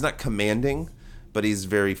 he's not commanding, but he's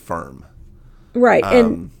very firm. Right.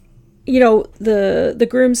 And, you know, the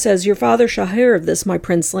groom says, "Your father shall hear of this, my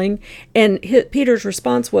princeling." And Peter's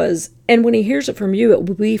response was, "And when he hears it from you, it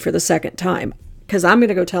will be for the second time, because I'm going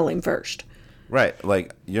to go tell him first." Right.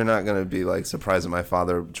 Like, you're not going to be, like, surprised at my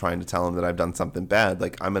father trying to tell him that I've done something bad.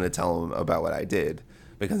 Like, I'm going to tell him about what I did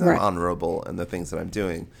because I'm honorable and the things that I'm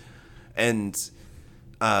doing. And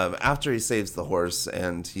after he saves the horse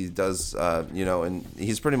and he does, you know, and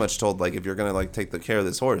he's pretty much told, like, if you're going to, like, take the care of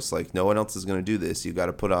this horse, like, no one else is going to do this. You got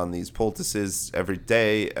to put on these poultices every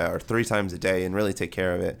day or 3 times a day and really take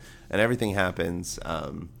care of it. And everything happens.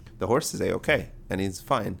 The horse is A-okay, and he's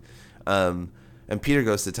fine. And Peter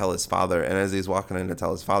goes to tell his father, and as he's walking in to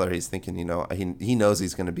tell his father, he's thinking, he knows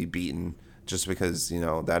he's going to be beaten just because,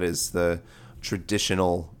 that is the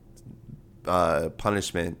traditional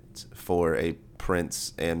punishment for a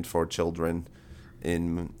prince and for children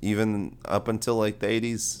in even up until like the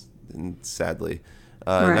 80s, and sadly,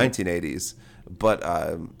 Right. 1980s. But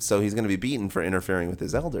so he's going to be beaten for interfering with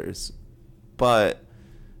his elders. But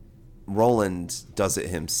Roland does it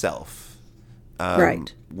himself,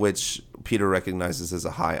 Right. which Peter recognizes as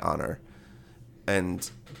a high honor. And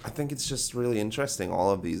I think it's just really interesting,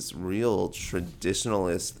 all of these real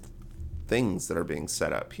traditionalist things that are being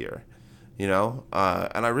set up here, and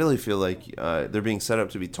I really feel like they're being set up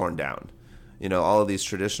to be torn down. All of these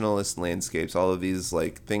traditionalist landscapes, all of these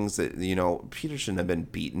like things that, Peter shouldn't have been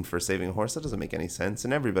beaten for saving a horse. That doesn't make any sense.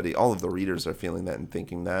 And everybody, all of the readers are feeling that and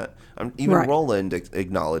thinking that. Even Right. Roland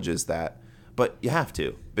acknowledges that. But you have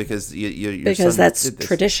to, because your Because son that's did this.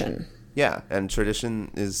 tradition. Yeah, and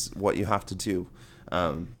tradition is what you have to do.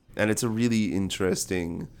 And it's a really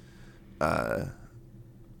interesting, I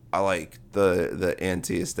like the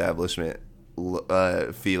anti-establishment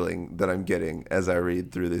feeling that I'm getting as I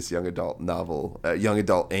read through this young adult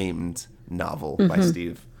aimed novel by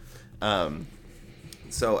Steve.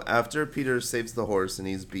 So after Peter saves the horse and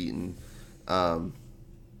he's beaten,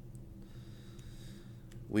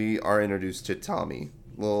 we are introduced to Tommy,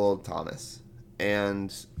 little old Thomas.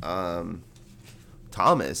 And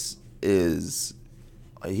Thomas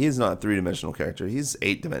he's not a three-dimensional character. He's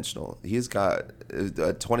eight-dimensional. He's got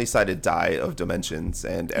a 20-sided die of dimensions,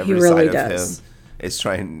 and every really side does. of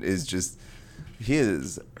him he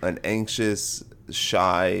is an anxious,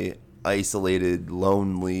 shy, isolated,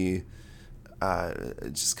 lonely,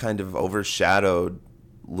 just kind of overshadowed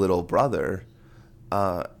little brother.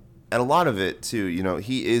 And a lot of it, too,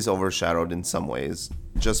 he is overshadowed in some ways,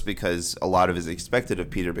 just because a lot of it is expected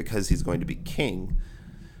of Peter because he's going to be king.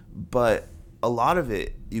 But a lot of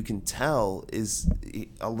it, you can tell, is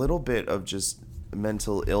a little bit of just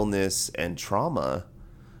mental illness and trauma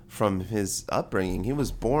from his upbringing. He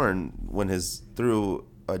was born through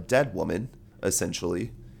a dead woman,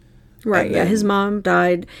 essentially. Right. And Yeah. His then mom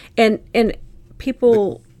died, and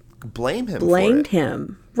people blame him blamed for it.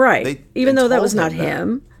 him. Right. Even though that was not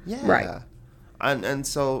him. Yeah. Right. And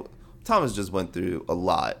so Thomas just went through a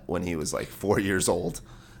lot when he was like 4 years old.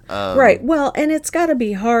 Right. Well, and it's got to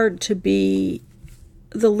be hard to be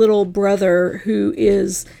the little brother who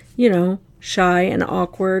is, shy and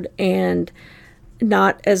awkward and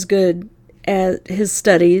not as good at his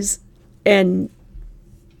studies, and,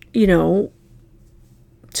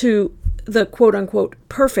 to the quote unquote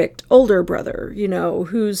perfect older brother,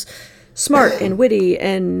 who's smart and witty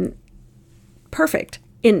and perfect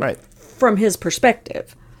Right. from his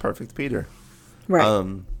perspective. Perfect Peter. Right.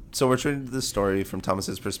 So we're treating the story from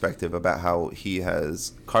Thomas's perspective about how he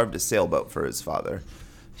has carved a sailboat for his father.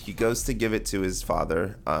 He goes to give it to his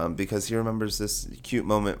father because he remembers this cute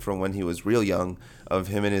moment from when he was real young of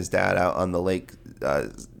him and his dad out on the lake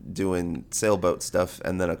doing sailboat stuff,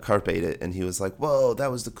 and then a carp ate it, and he was like, whoa,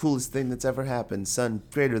 that was the coolest thing that's ever happened, son,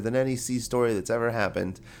 greater than any sea story that's ever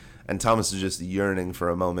happened. And Thomas is just yearning for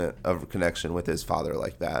a moment of connection with his father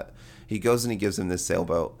like that. He goes and he gives him this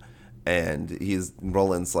sailboat, and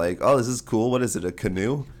Roland's like, oh, this is cool. What is it, a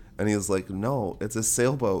canoe? And he was like, no, it's a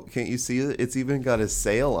sailboat. Can't you see it? It's even got a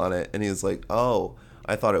sail on it. And he was like, oh,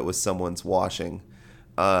 I thought it was someone's washing.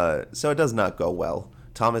 So it does not go well.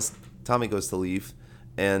 Tommy goes to leave,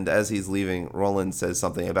 and as he's leaving, Roland says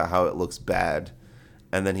something about how it looks bad.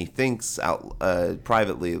 And then he thinks out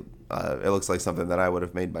privately, it looks like something that I would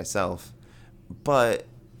have made myself. But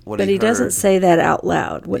but he doesn't say that out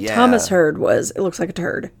loud. What Yeah. Thomas heard was, it looks like a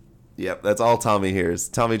turd. Yep, that's all Tommy hears.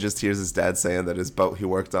 Tommy just hears his dad saying that his boat he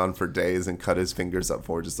worked on for days and cut his fingers up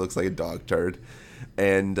for just looks like a dog turd.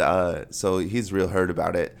 And so he's real hurt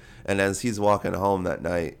about it. And as he's walking home that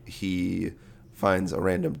night, he finds a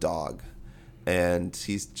random dog. And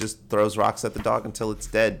he just throws rocks at the dog until it's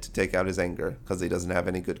dead to take out his anger, because he doesn't have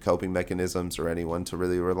any good coping mechanisms or anyone to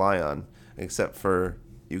really rely on, except for,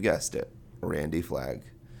 you guessed it, Randy Flagg.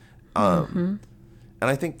 And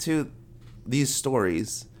I think, too, these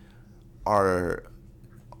stories are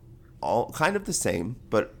all kind of the same,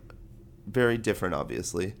 but very different,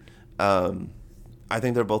 obviously. I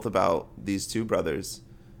think they're both about these two brothers.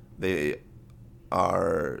 They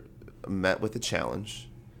are met with a challenge,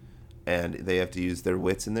 and they have to use their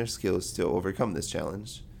wits and their skills to overcome this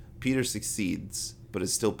challenge. Peter succeeds, but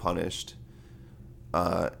is still punished.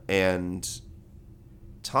 And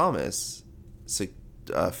Thomas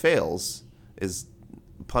fails, is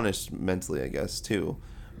punished mentally, I guess, too.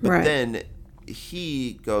 But Right. then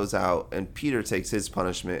he goes out and Peter takes his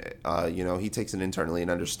punishment. He takes it internally and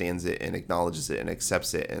understands it and acknowledges it and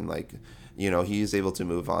accepts it, and he is able to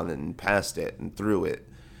move on and past it and through it.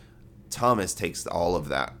 Thomas takes all of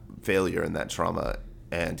that failure and that trauma,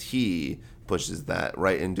 and he pushes that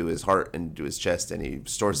right into his heart and into his chest, and he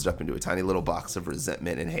stores it up into a tiny little box of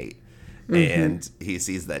resentment and hate. And he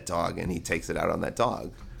sees that dog and he takes it out on that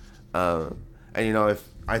dog. If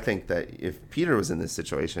I think that if Peter was in this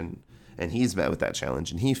situation and he's met with that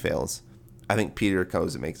challenge and he fails, I think Peter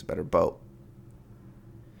goes and makes a better boat.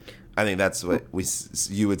 I think that's what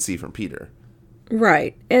you would see from Peter.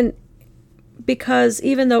 Right. And because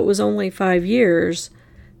even though it was only 5 years,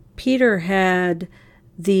 Peter had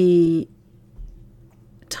the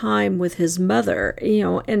time with his mother,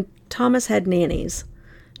 and Thomas had nannies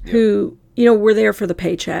who, were there for the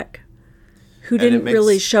paycheck, who didn't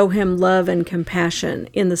really show him love and compassion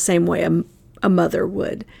in the same way a mother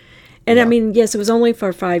would. And I mean, yes, it was only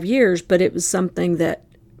for 5 years, but it was something that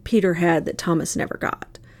Peter had that Thomas never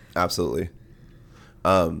got. Absolutely.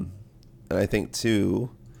 And I think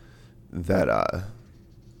too that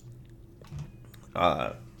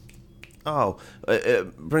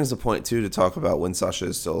it brings a point too to talk about when Sasha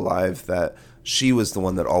is still alive, that she was the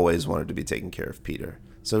one that always wanted to be taking care of Peter.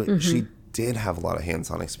 So she did have a lot of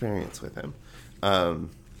hands-on experience with him. Oh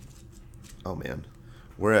man,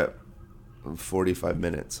 we're at 45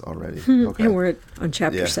 minutes already. Okay. And we're on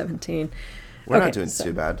chapter 17. We're not doing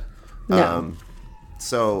too bad. No.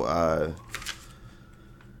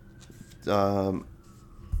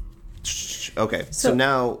 Okay. So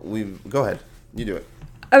now go ahead. You do it.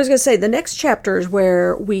 I was going to say the next chapter is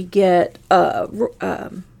where we get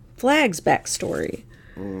Flag's backstory.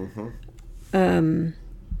 Mm-hmm. And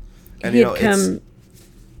go ahead.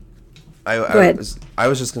 I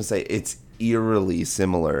was just going to say it's eerily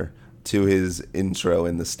similar to his intro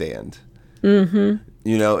in The Stand. Mm-hmm.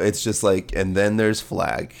 It's just like, and then there's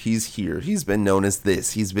Flag. He's here. He's been known as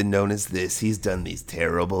this. He's been known as this. He's done these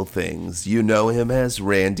terrible things. You know him as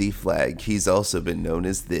Randy Flag. He's also been known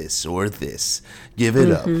as this or this. Give it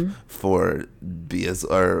up for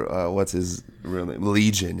what's his real name?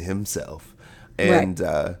 Legion himself. And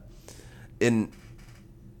I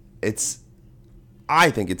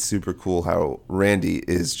think it's super cool how Randy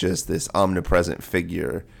is just this omnipresent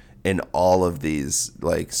figure in all of these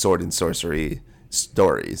like sword and sorcery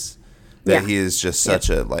stories. That he is just such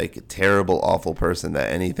a like terrible, awful person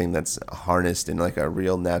that anything that's harnessed in like a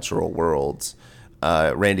real natural world,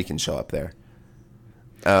 Randy can show up there.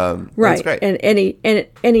 Right, that's great.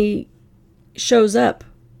 And he shows up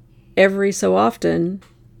every so often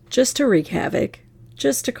just to wreak havoc,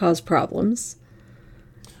 just to cause problems.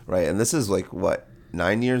 Right, and this is like what,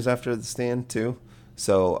 9 years after The Stand too.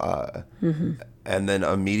 So, and then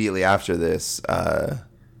immediately after this,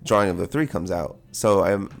 Drawing of the Three comes out.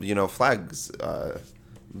 So Flag's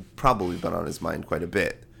probably been on his mind quite a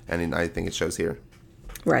bit, and I think it shows here.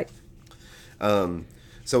 Right.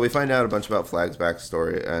 So we find out a bunch about Flag's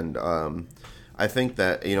backstory, and I think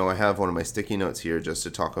that I have one of my sticky notes here just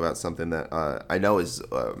to talk about something that I know is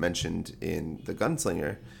mentioned in The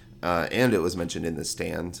Gunslinger, and it was mentioned in The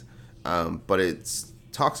Stand, but it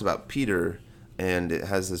talks about Peter. And it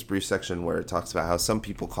has this brief section where it talks about how some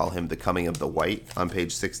people call him the coming of the white on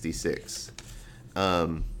page 66.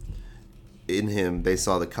 In him, they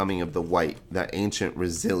saw the coming of the white, that ancient,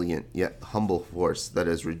 resilient, yet humble force that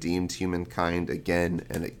has redeemed humankind again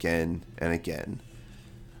and again and again.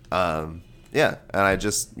 And I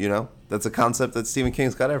just, that's a concept that Stephen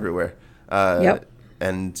King's got everywhere.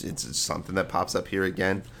 And it's something that pops up here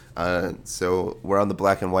again. So we're on the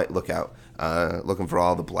black and white lookout. Looking for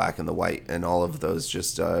all the black and the white and all of those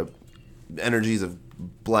just energies of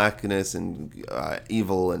blackness and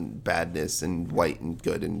evil and badness and white and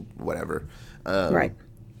good and whatever. Right.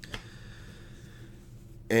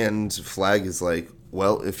 And Flag is like,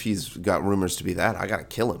 well, if he's got rumors to be that, I got to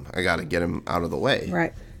kill him. I got to get him out of the way.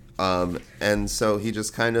 Right. And so he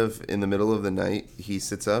just kind of, in the middle of the night, he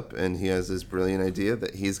sits up and he has this brilliant idea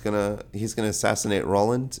that he's gonna assassinate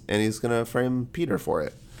Roland and he's gonna frame Peter for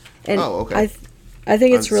it. And okay. I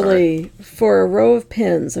think it's really, for a row of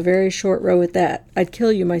pins, a very short row at that, I'd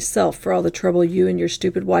kill you myself for all the trouble you and your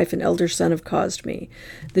stupid wife and elder son have caused me.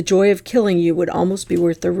 The joy of killing you would almost be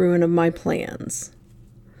worth the ruin of my plans.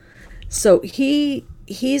 So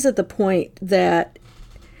he's at the point that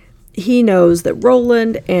he knows that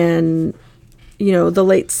Roland and, the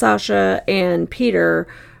late Sasha and Peter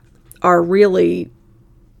are really,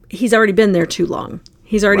 he's already been there too long.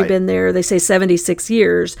 He's already been there, they say 76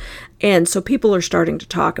 years. And so people are starting to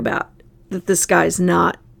talk about that this guy's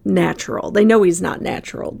not natural. They know he's not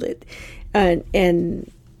natural.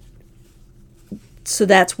 And so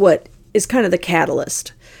that's what is kind of the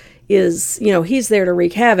catalyst is, he's there to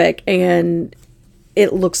wreak havoc, and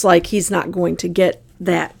it looks like he's not going to get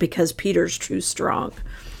that because Peter's too strong,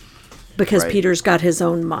 because Right. Peter's got his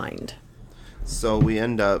own mind. So we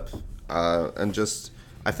end up, and just,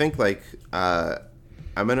 I think, like, I'm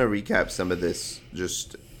going to recap some of this,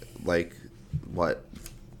 just, like,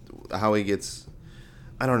 how he gets,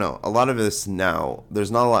 I don't know, a lot of this now,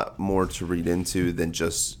 there's not a lot more to read into than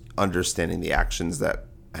just understanding the actions that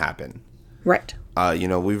happen. Right.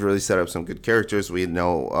 We've really set up some good characters. We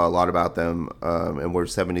know a lot about them, and we're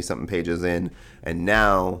 70-something pages in, and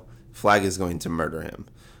now Flag is going to murder him.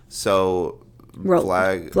 So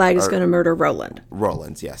Flag is going to murder Roland.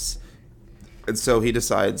 Roland, yes. And so he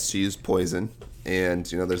decides to use poison, and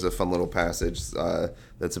there's a fun little passage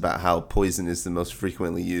that's about how poison is the most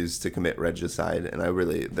frequently used to commit regicide, and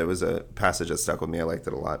there was a passage that stuck with me. I liked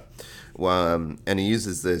it a lot. And he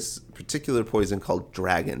uses this particular poison called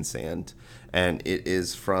dragon sand, and it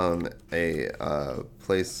is from a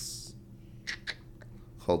place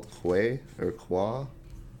called Kwa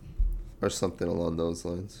or something along those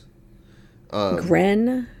lines.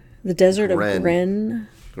 Gren, the desert of Gren.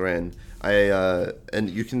 Gren. And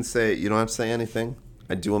you can say, you don't have to say anything.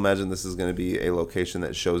 I do imagine this is going to be a location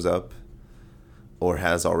that shows up or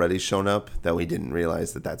has already shown up that we didn't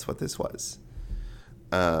realize that that's what this was.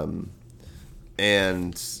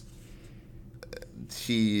 And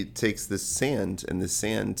he takes this sand, and this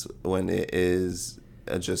sand, when it is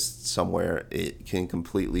just somewhere, it can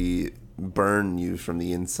completely burn you from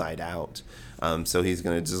the inside out. So he's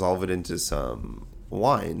going to dissolve it into some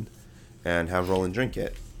wine and have Roland drink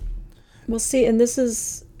it. Well, see, and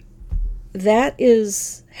that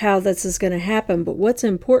is how this is going to happen. But what's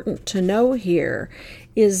important to know here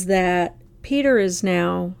is that Peter is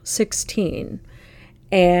now 16,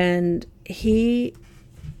 and he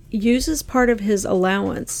uses part of his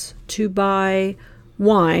allowance to buy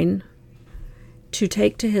wine to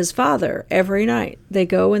take to his father every night. They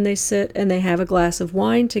go and they sit and they have a glass of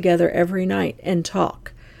wine together every night and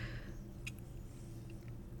talk.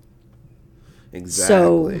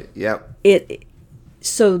 Exactly. Yep.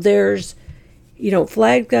 So there's,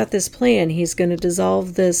 Flag got this plan. He's going to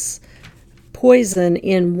dissolve this poison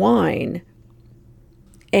in wine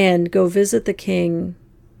and go visit the king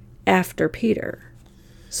after Peter.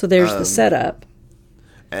 So there's the setup.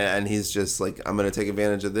 And he's just like, I'm going to take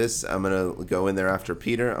advantage of this. I'm going to go in there after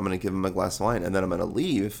Peter. I'm going to give him a glass of wine, and then I'm going to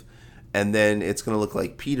leave. And then it's going to look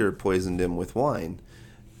like Peter poisoned him with wine.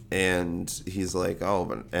 And he's like,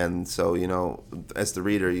 oh, and so, as the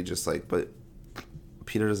reader, you just like, but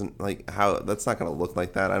Peter doesn't, like, how, that's not going to look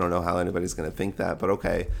like that. I don't know how anybody's going to think that, but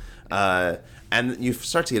okay. And you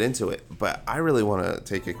start to get into it. But I really want to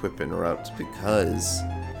take a quick interrupt because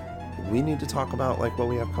we need to talk about, like, what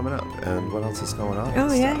we have coming up and what else is going on.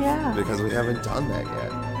 Oh, yeah. Because we haven't done that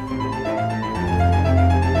yet.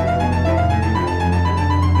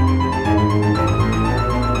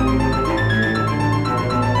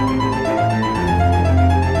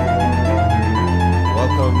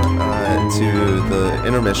 To the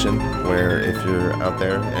intermission, where if you're out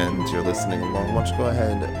there and you're listening along, why don't you go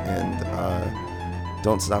ahead and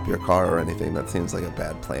don't stop your car or anything. That seems like a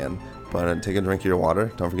bad plan. But take a drink of your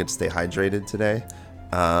water. Don't forget to stay hydrated today.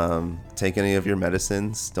 Take any of your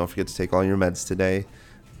medicines. Don't forget to take all your meds today.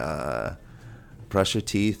 Brush your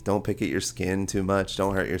teeth. Don't pick at your skin too much.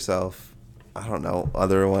 Don't hurt yourself. I don't know.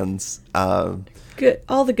 Other ones. Good.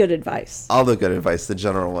 All the good advice. All the good advice, the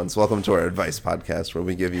general ones. Welcome to our advice podcast where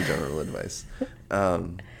we give you general advice.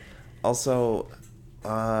 Also,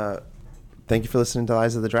 thank you for listening to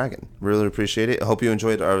Eyes of the Dragon. Really appreciate it. I hope you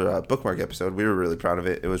enjoyed our bookmark episode. We were really proud of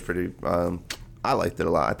it. It was pretty, I liked it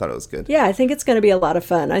a lot. I thought it was good. Yeah, I think it's going to be a lot of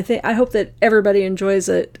fun. I hope that everybody enjoys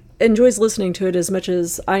listening to it as much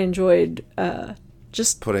as I enjoyed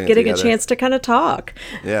just getting a chance to kind of talk.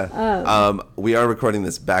 Yeah. We are recording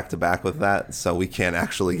this back to back with that, so we can't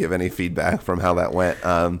actually give any feedback from how that went.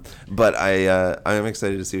 But I am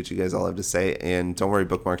excited to see what you guys all have to say. And don't worry,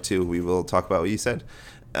 Bookmark 2, we will talk about what you said.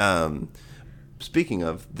 Speaking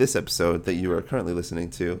of, this episode that you are currently listening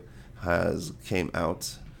to came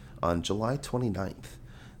out on July 29th.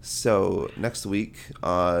 So next week,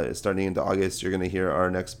 starting into August, you're going to hear our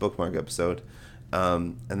next Bookmark episode.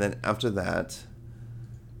 And then after that,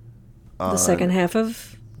 the second half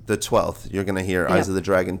of the 12th, you're going to hear Eyes of the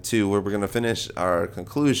Dragon 2, where we're going to finish our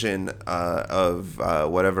conclusion of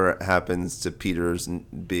whatever happens to Peter's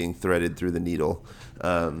being threaded through the needle.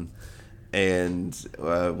 And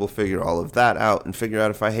we'll figure all of that out and figure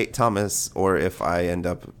out if I hate Thomas or if I end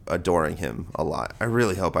up adoring him a lot. I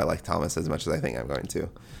really hope I like Thomas as much as I think I'm going to.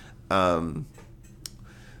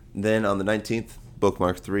 Then on the 19th,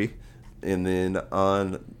 Bookmark 3. And then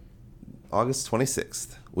on August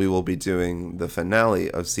 26th, we will be doing the finale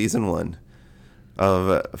of Season 1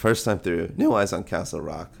 of First Time Through, New Eyes on Castle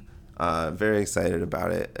Rock. Very excited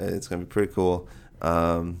about it. It's going to be pretty cool.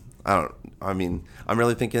 I'm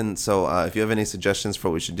really thinking, so if you have any suggestions for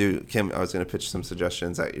what we should do, Kim, I was going to pitch some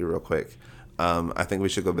suggestions at you real quick. I think we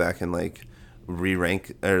should go back and like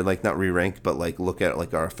re-rank, or like not re-rank, but like look at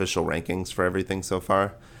like our official rankings for everything so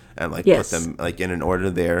far, and like put them like in an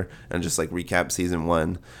order there, and just like recap season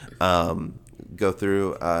 1, go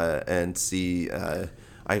through and see. I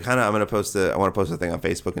want to post a thing on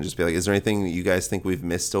Facebook and just be like, is there anything that you guys think we've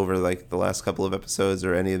missed over like the last couple of episodes,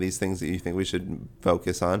 or any of these things that you think we should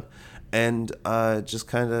focus on, and just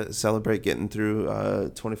kind of celebrate getting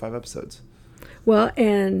through 25 episodes. Well,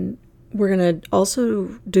 and we're going to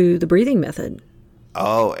also do the breathing method.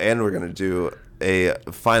 Oh, and we're going to do a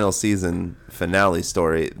final season finale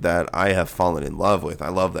story that I have fallen in love with. I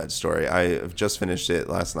love that story. I have just finished it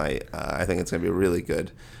last night. I think it's going to be really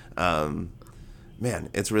good. Man,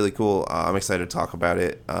 it's really cool. I'm excited to talk about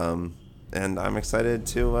it. And I'm excited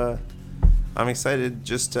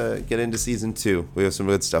just to get into season 2. We have some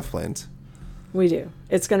good stuff planned. We do.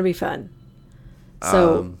 It's going to be fun.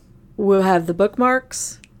 So we'll have the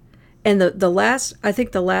bookmarks. And the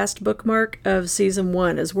last bookmark of season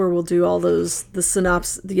 1 is where we'll do all the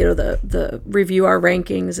synopsis, the review our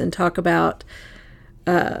rankings and talk about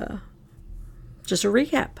just a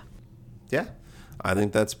recap. Yeah, I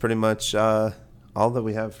think that's pretty much all that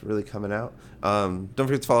we have really coming out. Don't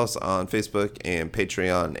forget to follow us on Facebook and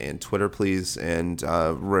Patreon and Twitter, please, and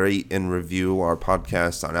rate and review our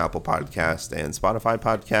podcast on Apple Podcast and Spotify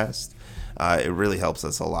Podcast. It really helps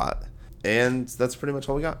us a lot. And that's pretty much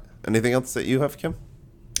all we got. Anything else that you have, Kim?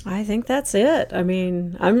 I think that's it. I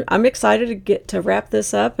mean, I'm excited to get to wrap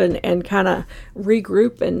this up and kind of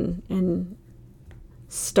regroup and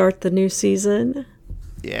start the new season.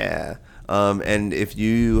 Yeah. And if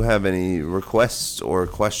you have any requests or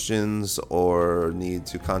questions or need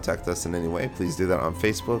to contact us in any way, please do that on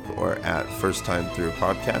Facebook or at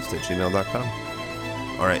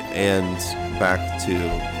firsttimethroughpodcast@gmail.com. All right, and back to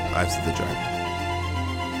Eyes of the Dragon.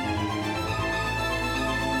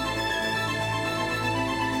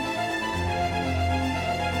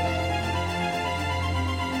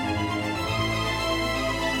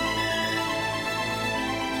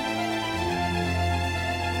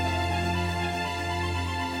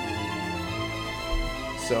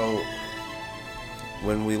 So,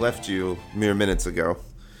 when we left you mere minutes ago,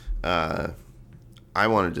 I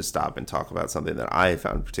wanted to stop and talk about something that I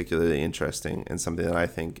found particularly interesting and something that I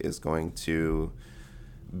think is going to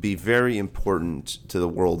be very important to the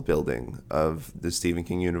world building of the Stephen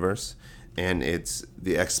King universe, and it's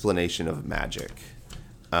the explanation of magic.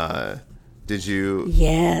 Did you?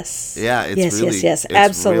 Yes. Yeah, it's yes, it's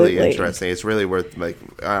absolutely really interesting. It's really worth and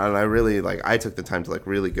I really I took the time to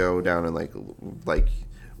really go down and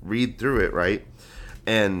read through it, right?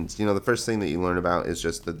 And the first thing that you learn about is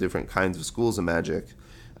just the different kinds of schools of magic.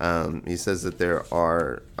 He says that there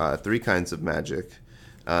are 3 kinds of magic,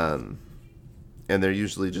 and they're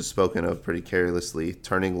usually just spoken of pretty carelessly: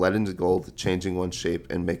 turning lead into gold, changing one's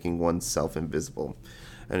shape, and making oneself invisible.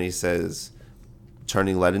 And he says,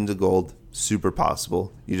 turning lead into gold, super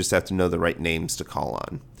possible. You just have to know the right names to call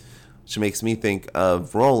on. Which makes me think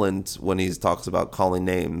of Roland when he talks about calling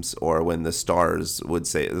names, or when the stars would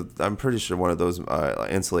say, I'm pretty sure one of those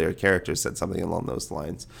ancillary characters said something along those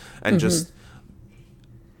lines. And just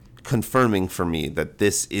confirming for me that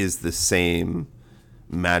this is the same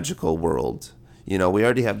magical world. We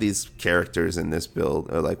already have these characters in this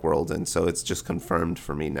world, and so it's just confirmed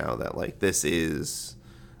for me now that this is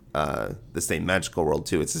the same magical world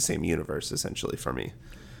too. It's the same universe essentially for me.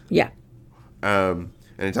 Yeah.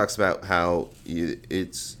 And he talks about how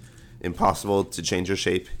it's impossible to change your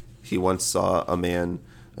shape. He once saw a man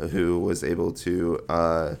who was able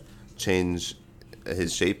to change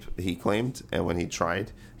his shape, he claimed, and when he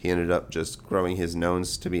tried, he ended up just growing his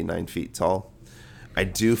nose to be 9 feet tall. I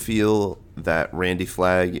do feel that Randy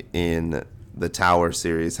Flagg in the Tower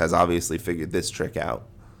series has obviously figured this trick out.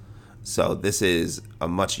 So this is a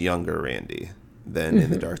much younger Randy than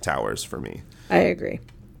in the Dark Towers for me. I agree.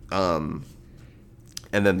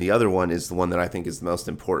 And then the other one is the one that I think is the most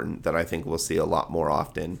important, that I think we'll see a lot more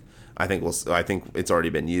often. I think it's already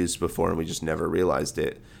been used before and we just never realized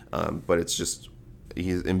it. But it's just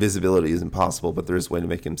invisibility is impossible, but there is a way to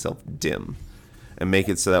make himself dim and make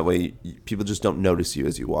it so that way people just don't notice you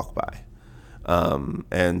as you walk by.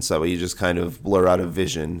 And so you just kind of blur out of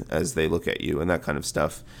vision as they look at you and that kind of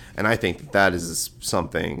stuff. And I think that is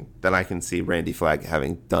something that I can see Randy Flagg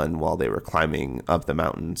having done while they were climbing up the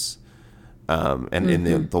mountains. and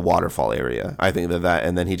in the waterfall area. I think that,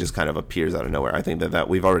 and then he just kind of appears out of nowhere. I think that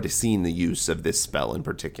we've already seen the use of this spell in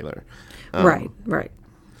particular. Right.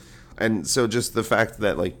 And so just the fact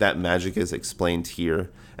that like that magic is explained here,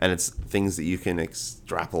 and it's things that you can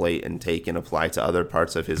extrapolate and take and apply to other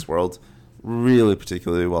parts of his world, really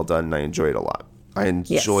particularly well done, and I enjoy it a lot. I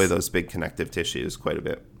enjoy those big connective tissues quite a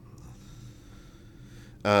bit.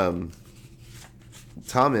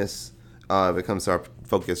 Thomas becomes our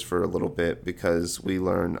focus for a little bit because we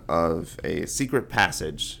learn of a secret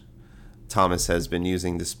passage Thomas has been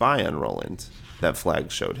using to spy on Roland that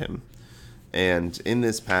Flag showed him. And in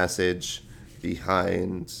this passage,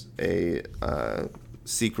 behind a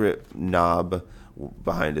secret knob,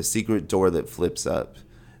 behind a secret door that flips up,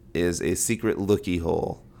 is a secret looky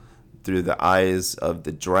hole through the eyes of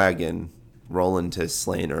the dragon Roland has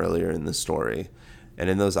slain earlier in the story. And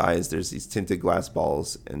in those eyes, there's these tinted glass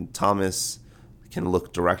balls, and Thomas can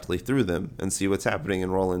look directly through them and see what's happening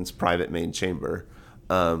in Roland's private main chamber.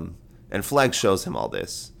 And Flag shows him all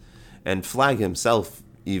this. And Flag himself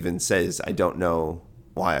even says, I don't know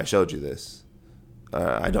why I showed you this.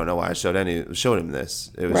 I don't know why I showed him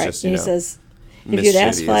this. It was just, he says, if you'd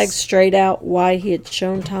asked Flag straight out why he had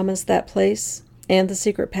shown Thomas that place and the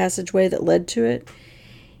secret passageway that led to it,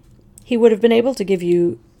 he would have been able to give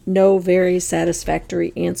you no very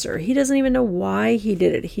satisfactory answer. He doesn't even know why he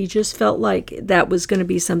did it. He just felt like that was going to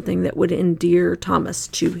be something that would endear Thomas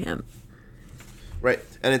to him. Right.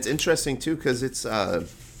 And it's interesting, too, because it's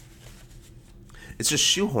just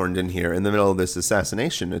shoehorned in here in the middle of this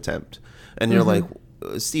assassination attempt. And you're like,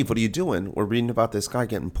 Steve, what are you doing? We're reading about this guy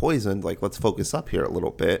getting poisoned. Like, let's focus up here a little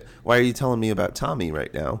bit. Why are you telling me about Tommy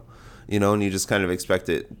right now? You know, and you just kind of expect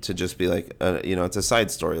it to just be like, it's a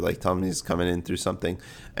side story. Like, Tommy's coming in through something.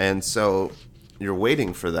 And so you're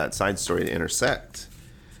waiting for that side story to intersect.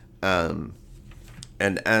 And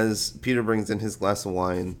as Peter brings in his glass of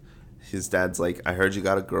wine, his dad's like, I heard you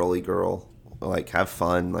got a girly girl. Like, have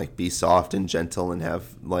fun, like, be soft and gentle and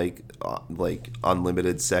have, like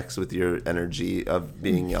unlimited sex with your energy of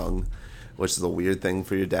being young, which is a weird thing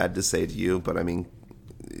for your dad to say to you. But, I mean,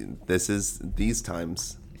 this is these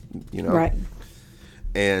times, you know? Right.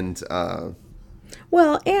 And, and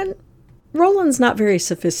Roland's not very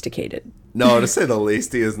sophisticated. No, to say the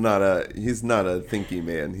least, he's not a thinky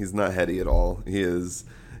man. He's not heady at all. He is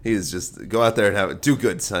just go out there and do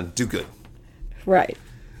good, son. Do good. Right.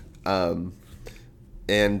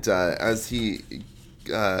 And as he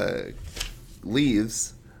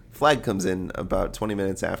leaves, Flag comes in about 20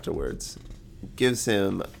 minutes afterwards, gives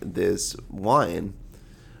him this wine,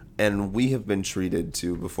 and we have been treated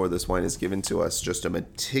to, before this wine is given to us, just a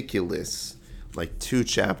meticulous, 2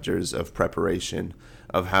 chapters of preparation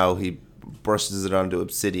of how he brushes it onto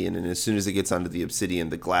obsidian, and as soon as it gets onto the obsidian,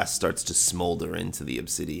 the glass starts to smolder into the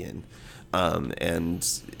obsidian,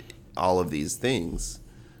 and all of these things.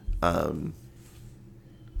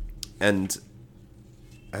 And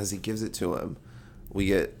as he gives it to him, we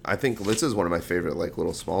get, I think this is one of my favorite,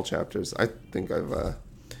 little small chapters. I think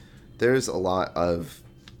there's a lot of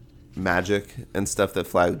magic and stuff that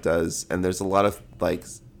Flag does, and there's a lot of,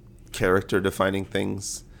 character defining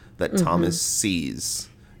things that Thomas sees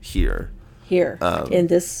here. In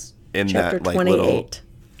this chapter 28.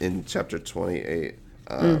 In chapter 28.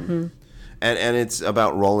 And it's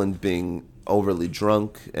about Roland being overly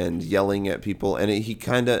drunk and yelling at people, and he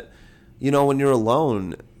kind of, when you're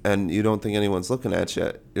alone and you don't think anyone's looking at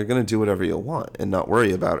you, you're going to do whatever you want and not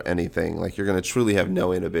worry about anything. You're going to truly have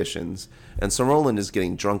no inhibitions. And so Roland is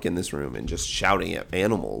getting drunk in this room and just shouting at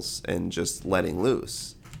animals and just letting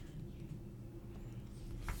loose.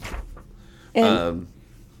 And,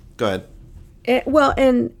 go ahead.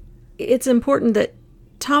 And it's important that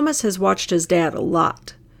Thomas has watched his dad a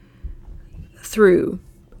lot through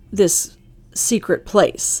this secret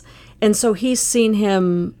place. And so he's seen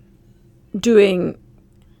him doing,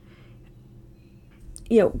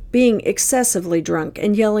 being excessively drunk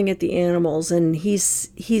and yelling at the animals. And he's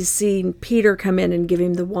seen Peter come in and give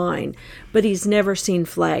him the wine, but he's never seen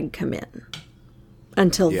Flag come in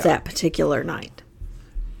until that particular night.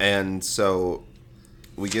 And so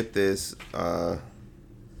we get this, what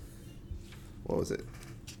was it?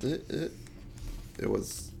 It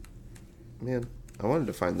was, man, I wanted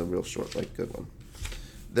to find the real short, good one.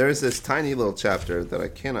 There's this tiny little chapter that I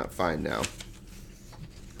cannot find now.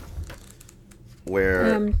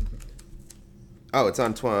 Where, it's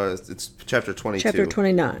on, it's chapter 22. Chapter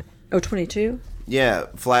 29. Oh, 22? Yeah,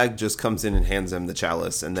 Flag just comes in and hands him the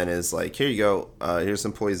chalice, and then is like, "Here you go. Here's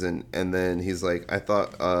some poison." And then he's like, "I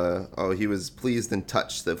thought, he was pleased and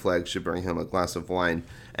touched that Flag should bring him a glass of wine."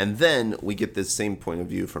 And then we get this same point of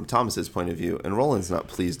view from Thomas's point of view, and Roland's not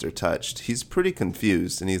pleased or touched. He's pretty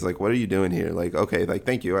confused, and he's like, "What are you doing here?" Like, okay, like,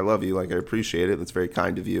 thank you, I love you, like, I appreciate it. That's very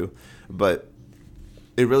kind of you, but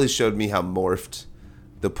it really showed me how morphed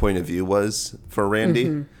the point of view was for Randy.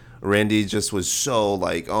 Mm-hmm. Randy just was so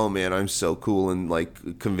like, oh man, I'm so cool and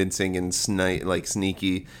like convincing and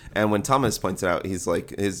sneaky. And when Thomas points it out, he's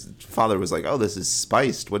like, his father was like, oh, this is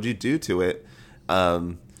spiced. What'd you do to it?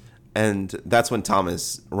 And that's when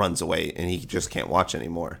Thomas runs away and he just can't watch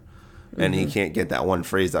anymore. And he can't get that one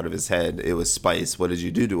phrase out of his head. It was spice. What did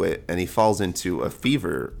you do to it? And he falls into a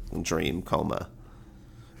fever dream coma.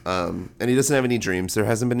 And he doesn't have any dreams. There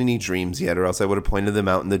hasn't been any dreams yet, or else I would have pointed them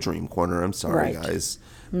out in the dream corner. I'm sorry, guys.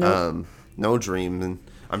 Nope. No dream, and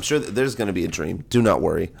I'm sure that there's going to be a dream. Do not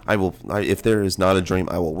worry. If there is not a dream,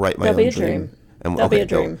 I will write my own dream. And There'll be a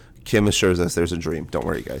dream. Kim assures us there's a dream. Don't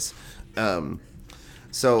worry, guys. Yep.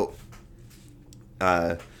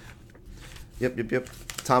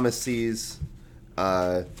 Thomas sees,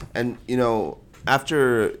 and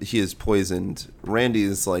after he is poisoned, Randy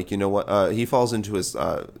is like, you know what? He falls into his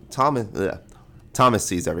Thomas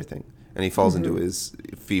sees everything, and he falls into his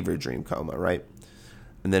fever dream coma, right?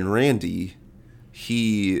 And then Randy,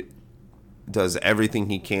 he does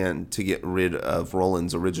everything he can to get rid of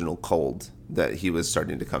Roland's original cold that he was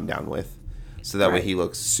starting to come down with. So that way he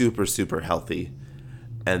looks super, super healthy.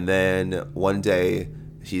 And then one day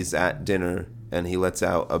he's at dinner and he lets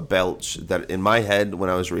out a belch that in my head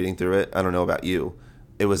when I was reading through it, I don't know about you,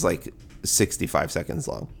 it was like 65 seconds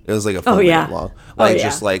long. It was like a full minute long.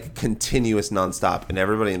 Just like continuous nonstop. And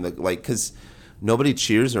everybody in the, like, because nobody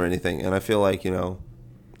cheers or anything. And I feel like,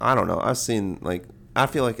 I don't know. I've seen, like, I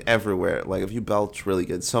feel like everywhere, like, if you belch really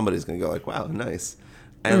good, somebody's going to go, like, wow, nice.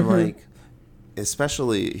 And, like,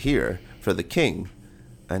 especially here for the king,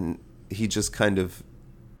 and he just kind of,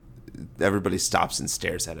 everybody stops and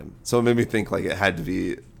stares at him. So it made me think, like, it had to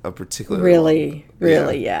be a particular... Really,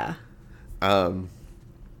 yeah.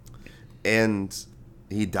 And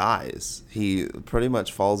he dies. He pretty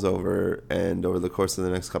much falls over, and over the course of the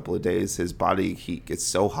next couple of days, his body heat gets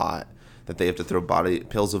so hot that they have to throw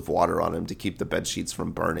pills of water on him to keep the bed sheets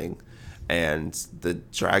from burning. And the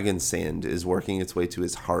dragon sand is working its way to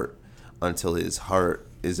his heart until his heart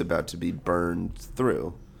is about to be burned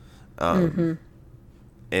through. And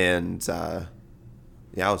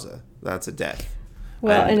yowza, that's a death.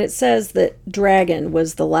 Well, and it says that dragon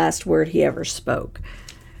was the last word he ever spoke.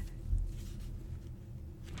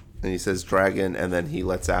 And he says dragon, and then he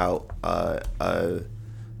lets out a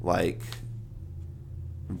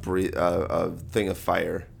thing of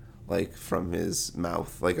fire, like from his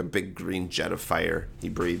mouth, like a big green jet of fire. He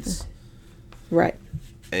breathes, right,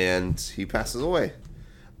 and he passes away.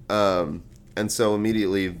 And so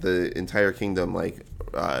immediately the entire kingdom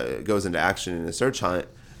goes into action in a search hunt,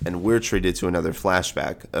 and we're treated to another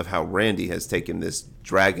flashback of how Randy has taken this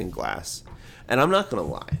dragon glass. And I'm not gonna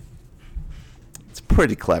lie, it's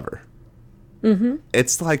pretty clever.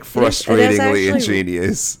 It's like frustratingly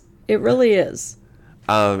ingenious. It really is.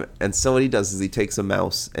 And so what he does is he takes a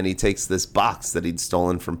mouse and he takes this box that he'd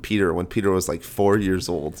stolen from Peter when Peter was like 4 years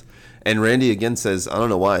old. And Randy again says, I don't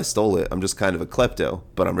know why I stole it. I'm just kind of a klepto,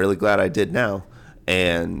 but I'm really glad I did now.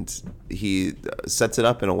 And he sets it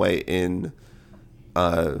up in a way in,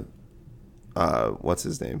 what's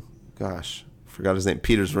his name? Gosh, forgot his name.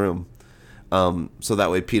 Peter's room. So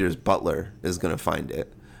that way Peter's butler is going to find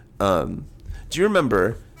it. Do you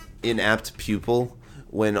remember in Apt Pupil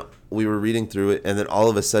when we were reading through it, and then all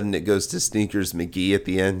of a sudden it goes to Sneakers McGee at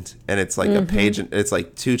the end, and it's like a page, and it's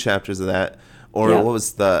like 2 chapters of that. Or what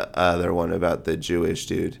was the other one about the Jewish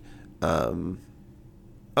dude? The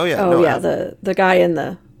guy in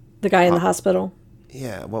the in the hospital.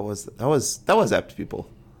 Yeah, what was that? That was Apt Pupil.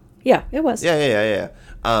 Yeah, it was. Yeah.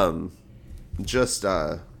 Just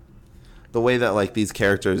the way that like these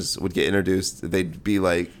characters would get introduced, they'd be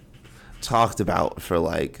like talked about for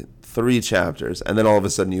like 3 chapters, and then all of a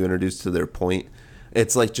sudden you introduce to their point.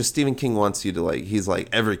 It's like just Stephen King wants you to like, he's like,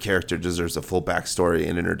 every character deserves a full backstory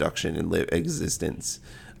and introduction and existence.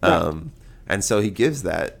 Right. And so he gives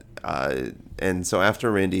that. And so after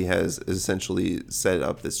Randy has essentially set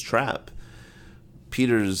up this trap,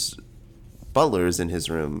 Peter's butler is in his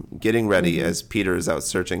room getting ready as Peter is out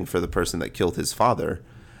searching for the person that killed his father.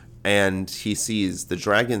 And he sees the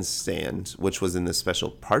dragon's stand, which was in this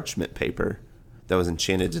special parchment paper that was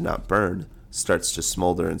enchanted to not burn, starts to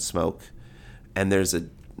smolder and smoke. And there's a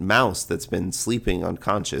mouse that's been sleeping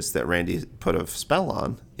unconscious that Randy put a spell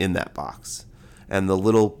on in that box. and the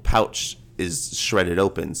little pouch is shredded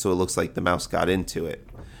open, so it looks like the mouse got into it.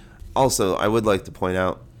 Also, I would like to point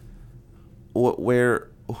out,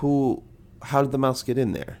 how did the mouse get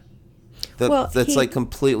in there? That's like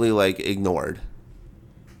completely like ignored.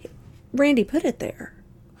 Randy put it there.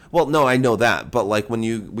 Well, no, I know that, but like when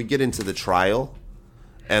we get into the trial,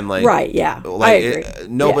 and like right, yeah, like I agree.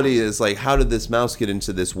 Nobody is like, how did this mouse get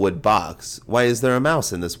into this wood box? Why is there a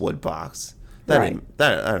mouse in this wood box? That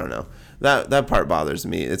I don't know. That part bothers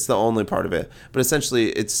me. It's the only part of it. But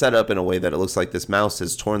essentially, it's set up in a way that it looks like this mouse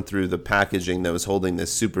has torn through the packaging that was holding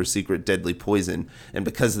this super secret deadly poison, and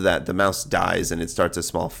because of that, the mouse dies and it starts a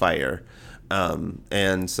small fire.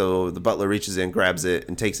 And so the butler reaches in, grabs it,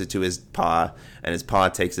 and takes it to his paw, and his paw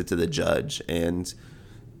takes it to the judge. And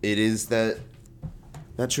it is that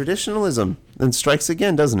traditionalism then strikes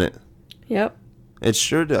again, doesn't it? Yep. It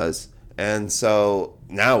sure does. And so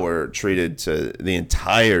now we're treated to the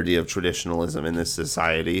entirety of traditionalism in this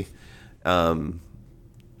society.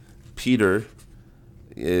 Peter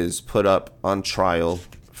is put up on trial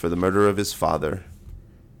for the murder of his father.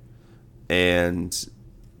 And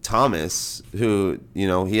Thomas, who,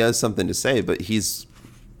 he has something to say, but he's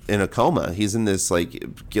in a coma. He's in this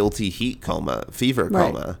like guilty heat coma, fever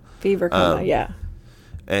coma. Fever coma, yeah.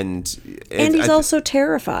 And he's also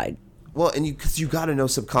terrified. Well, and because you got to know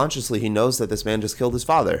subconsciously, he knows that this man just killed his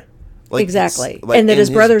father. Like, exactly, and that his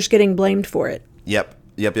brother's getting blamed for it. Yep.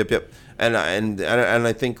 And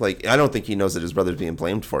I think I don't think he knows that his brother's being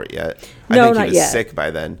blamed for it yet. No, I think not he was yet. sick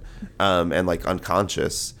by then, and like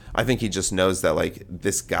unconscious. I think he just knows that like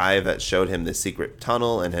this guy that showed him this secret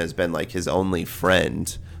tunnel and has been like his only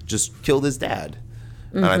friend just killed his dad.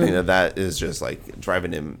 Mm-hmm. And I think that is just like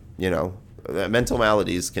driving him. Mental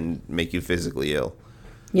maladies can make you physically ill.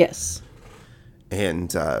 Yes.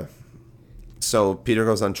 And so Peter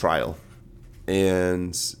goes on trial,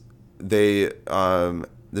 and it's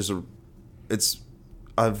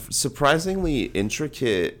a surprisingly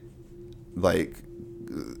intricate like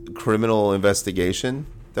criminal investigation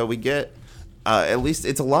that we get. At least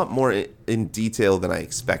it's a lot more in detail than I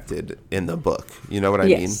expected in the book. You know what I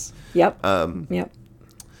mean? Yep. Yep.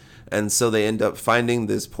 And so they end up finding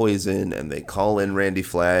this poison, and they call in Randy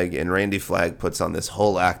Flagg, and Randy Flagg puts on this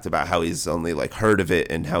whole act about how he's only like heard of it,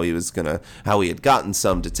 and how he had gotten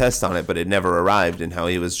some to test on it, but it never arrived, and how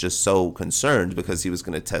he was just so concerned because he was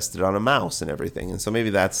going to test it on a mouse and everything. And so maybe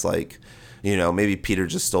that's like, maybe Peter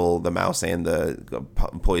just stole the mouse and the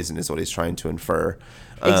poison is what he's trying to infer.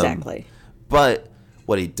 Exactly. But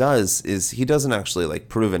what he does is he doesn't actually like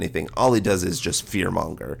prove anything. All he does is just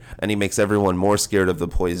fearmonger, and he makes everyone more scared of the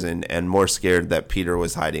poison and more scared that Peter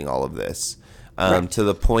was hiding all of this, to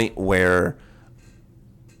the point where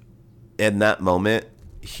in that moment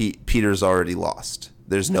Peter's already lost.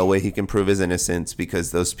 There's no way he can prove his innocence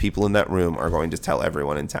because those people in that room are going to tell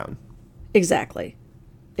everyone in town. Exactly.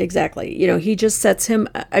 He just sets him.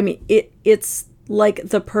 I mean, it's like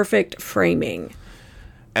the perfect framing.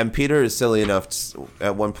 And Peter is silly enough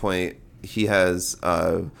at one point, he has,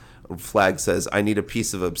 Flagg says, I need a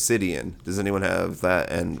piece of obsidian. Does anyone have that?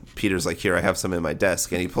 And Peter's like, here, I have some in my desk.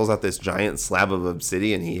 And he pulls out this giant slab of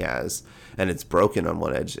obsidian he has, and it's broken on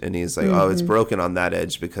one edge. And he's like, oh, it's broken on that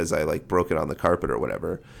edge because I like broke it on the carpet or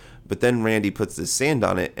whatever. But then Randy puts this sand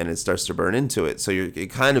on it, and it starts to burn into it. So it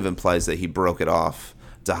kind of implies that he broke it off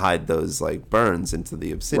to hide those like burns into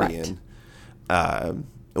the obsidian. Right.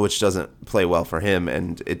 Which doesn't play well for him.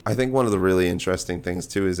 And I think one of the really interesting things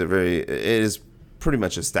too is it is pretty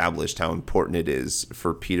much established how important it is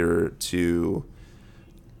for Peter to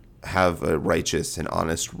have a righteous and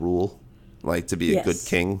honest rule, like to be a good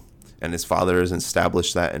king. And his father has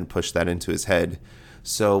established that and pushed that into his head.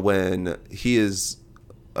 So when he is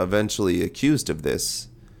eventually accused of this,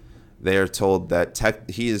 they are told that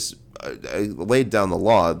he is laid down the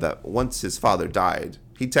law that once his father died,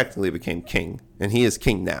 he technically became king, and he is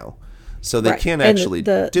king now. So they can't actually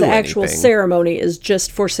do anything. The actual ceremony is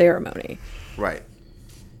just for ceremony. Right.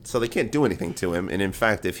 So they can't do anything to him. And in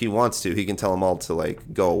fact, if he wants to, he can tell them all to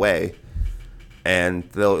like go away, and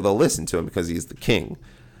they'll listen to him because he's the king.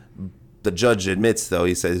 The judge admits, though,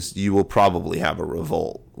 he says, you will probably have a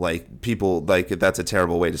revolt. Like, people, like, that's a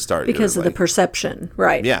terrible way to start. Because of the perception,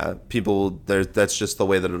 right. Yeah, that's just the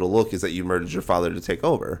way that it'll look, is that you murdered your father to take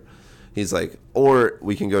over. He's like, or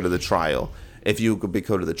we can go to the trial. If you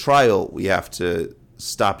go to the trial, we have to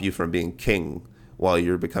stop you from being king while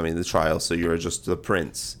you're becoming the trial, so you're just the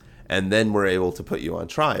prince. And then we're able to put you on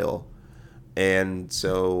trial. And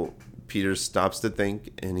so Peter stops to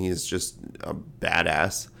think, and he's just a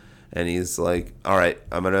badass. And he's like, all right,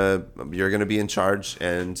 you're going to be in charge,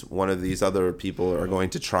 and one of these other people are going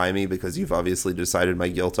to try me because you've obviously decided my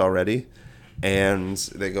guilt already. and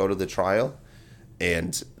they go to the trial,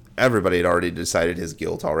 and everybody had already decided his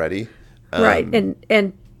guilt already. Right.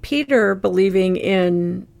 And Peter, believing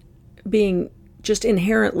in being just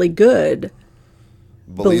inherently good,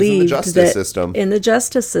 Believes in the justice system. In the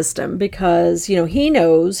justice system, because, he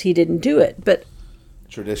knows he didn't do it. But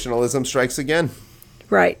Traditionalism strikes again.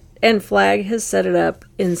 right. And Flagg has set it up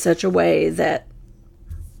in such a way that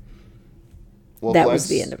that was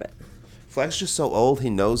the end of it. Flagg's just so old,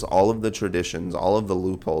 he knows all of the traditions, all of the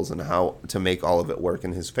loopholes, and how to make all of it work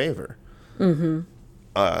in his favor. Mm-hmm.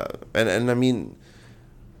 And I mean,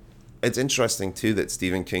 it's interesting, too, that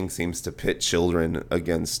Stephen King seems to pit children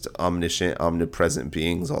against omniscient, omnipresent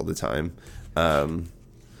beings all the time.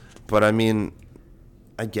 But, I mean,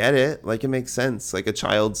 I get it. Like, it makes sense. Like, a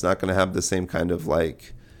child's not going to have the same kind of,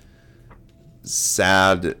 like,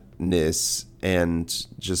 sadness and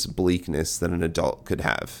just bleakness that an adult could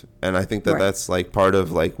have. And I think that that's, like, part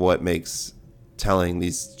of, like, what makes telling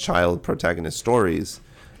these child protagonist stories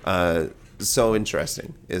so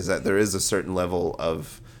interesting, is that there is a certain level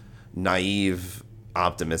of naive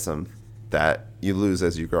optimism that you lose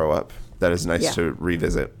as you grow up. That is nice to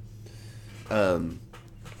revisit.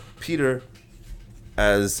 Peter,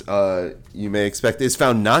 as you may expect, is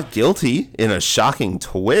found not guilty in a shocking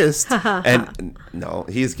twist. And no,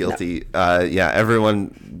 he's guilty. No. Everyone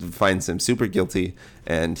finds him super guilty,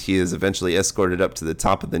 and he is eventually escorted up to the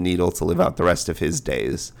top of the Needle to live out the rest of his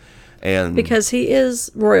days. And because he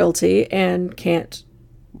is royalty and can't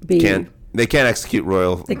be... They can't execute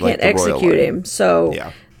They can't execute him, so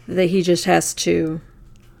he just has to...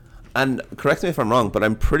 And correct me if I'm wrong, but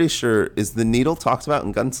I'm pretty sure, is the Needle talked about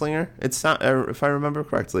in Gunslinger? It's not, if I remember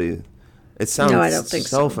correctly. It sounds I don't think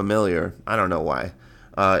so familiar. I don't know why.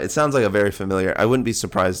 It sounds like a very familiar... I wouldn't be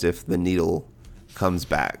surprised if the Needle comes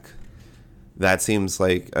back. That seems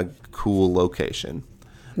like a cool location.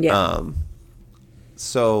 Yeah.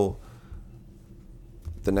 So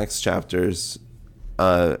the next chapters...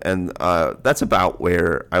 that's about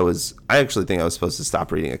where I actually think I was supposed to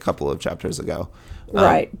stop reading a couple of chapters ago.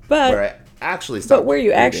 Right. But where I actually stopped. But where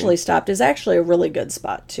you actually stopped is actually a really good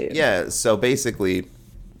spot too. Yeah, so basically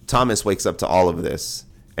Thomas wakes up to all of this,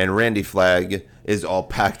 and Randy Flagg is all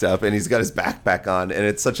packed up, and he's got his backpack on, and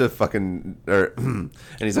it's such a and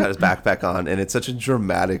he's got his backpack on, and it's such a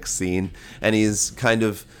dramatic scene, and he's kind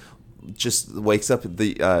of just wakes up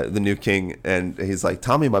the new king, and he's like,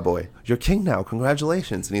 Tommy, my boy, you're king now,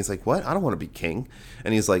 congratulations. And he's like, what? I don't want to be king.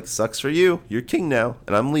 And he's like, sucks for you, you're king now,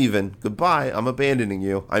 and I'm leaving, goodbye, I'm abandoning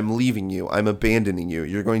you, I'm leaving you, I'm abandoning you,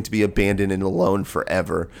 you're going to be abandoned and alone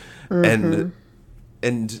forever. And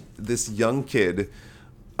this young kid,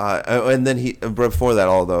 and then before that,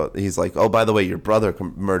 although he's like, oh, by the way, your brother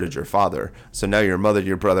murdered your father, so now your mother,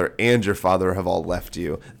 your brother, and your father have all left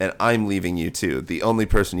you, and I'm leaving you too, the only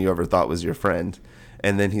person you ever thought was your friend.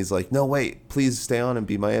 And then he's like, no, wait, please stay on and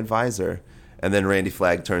be my advisor. And then Randy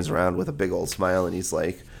Flagg turns around with a big old smile, and he's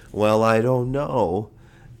like, well, I don't know.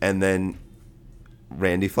 And then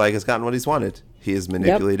Randy Flagg has gotten what he's wanted. He has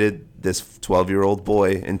manipulated this 12-year-old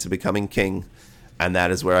boy into becoming king, and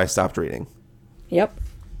that is where I stopped reading. Yep.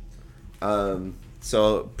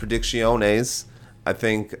 So predicciones, I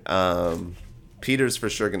think Peter's for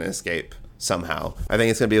sure going to escape somehow. I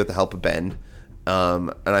think it's going to be with the help of Ben.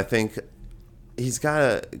 And I think he's got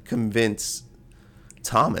to convince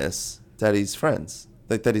Thomas that he's friends,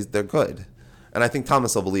 like that they're good. And I think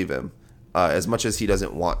Thomas will believe him. As much as he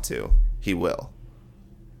doesn't want to, he will.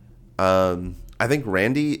 I think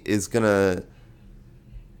Randy is gonna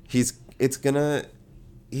he's gonna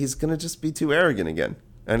just be too arrogant again,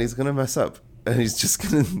 and he's gonna mess up, and he's just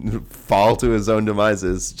gonna fall to his own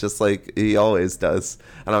demises, just like he always does.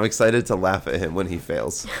 And I'm excited to laugh at him when he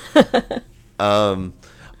fails.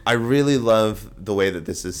 I really love the way that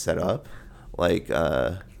this is set up, like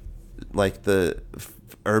the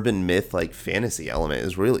urban myth, like fantasy element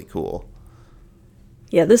is really cool.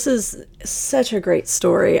 Yeah, this is such a great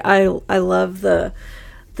story. I love the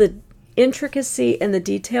intricacy and the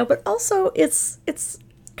detail, but also it's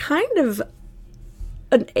kind of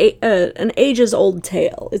an ages old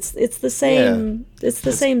tale. It's the same. Yeah. It's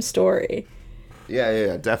the same story.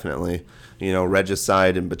 Yeah, definitely. You know,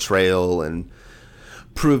 regicide and betrayal and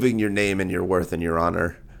proving your name and your worth and your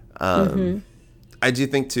honor. I do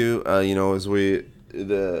think too. As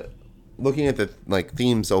looking at the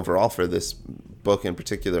themes overall for this book in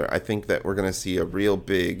particular, I think that we're going to see a real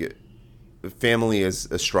big family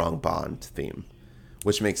is a strong bond theme,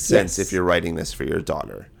 which makes sense if you're writing this for your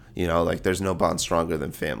daughter. You know, there's no bond stronger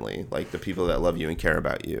than family, like the people that love you and care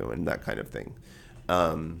about you and that kind of thing.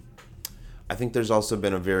 I think there's also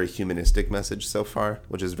been a very humanistic message so far,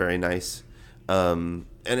 which is very nice. And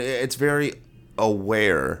it's very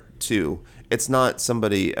aware too. It's not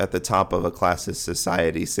somebody at the top of a classist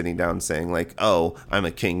society sitting down saying like, "Oh, I'm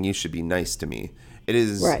a king, you should be nice to me." It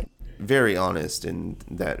is Right. very honest in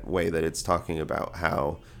that way that it's talking about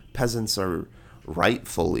how peasants are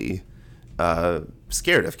rightfully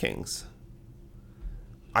scared of kings.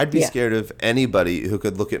 I'd be scared of anybody who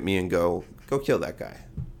could look at me and go kill that guy.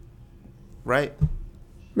 Right?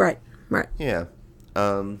 Right. Yeah.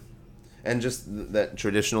 And just that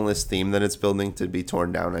traditionalist theme that it's building to be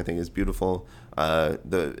torn down, I think, is beautiful.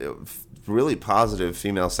 The really positive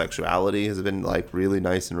female sexuality has been like really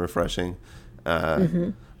nice and refreshing.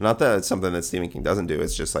 Not that it's something that Stephen King doesn't do.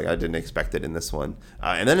 It's just like I didn't expect it in this one.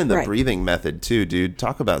 And then in the breathing method too, dude.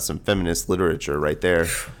 Talk about some feminist literature right there.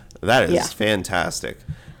 That is fantastic.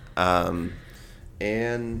 And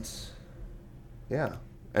yeah.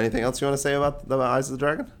 Anything else you want to say about the Eyes of the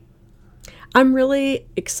Dragon? I'm really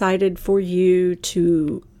excited for you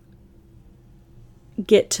to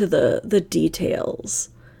get to the details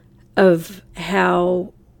of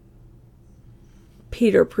how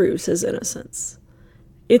Peter proves his innocence.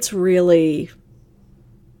 It's really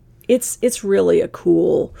a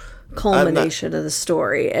cool culmination of the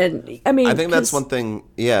story. And I mean, I think that's one thing.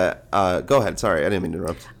 Yeah. Go ahead. Sorry, I didn't mean to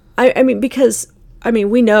interrupt. I mean, because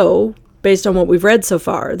we know, based on what we've read so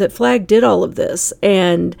far, that Flagg did all of this,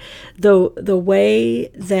 and the way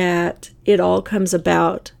that it all comes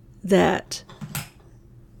about, that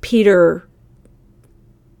Peter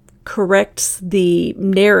corrects the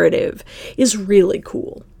narrative, is really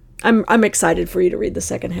cool. I'm excited for you to read the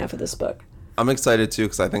second half of this book. I'm excited too,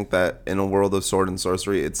 because I think that in a world of sword and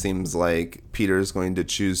sorcery, it seems like Peter is going to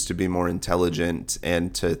choose to be more intelligent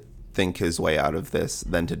and to think his way out of this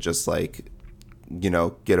than to just like,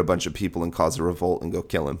 get a bunch of people and cause a revolt and go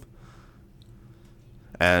kill him.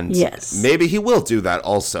 And maybe he will do that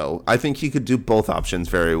also. I think he could do both options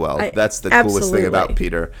very well. That's the coolest thing about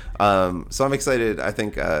Peter. So I'm excited. I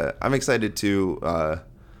think I'm excited to...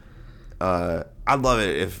 I'd love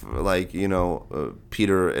it if, like,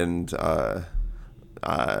 Peter and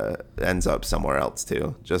ends up somewhere else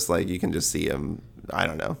too. Just like you can just see him. I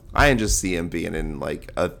don't know. I can just see him being in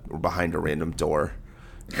like behind a random door,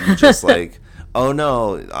 and just like, oh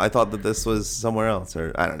no, I thought that this was somewhere else,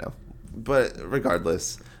 or I don't know. But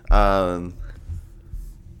regardless, I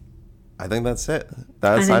think that's it.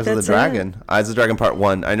 That's Eyes of the Dragon. Eyes of the Dragon Part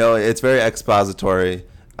 1. I know it's very expository,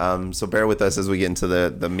 so bear with us as we get into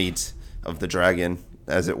the meat of the dragon,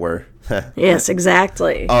 as it were. Yes,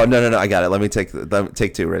 exactly. Oh, no, I got it. Let me take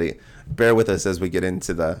two. Ready? Bear with us as we get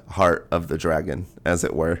into the heart of the dragon, as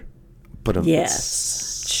it were.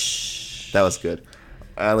 Yes. That was good.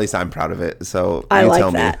 At least I'm proud of it. So I like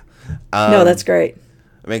tell that. Me. No, that's great.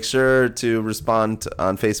 Make sure to respond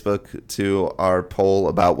on Facebook to our poll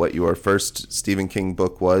about what your first Stephen King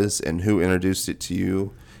book was and who introduced it to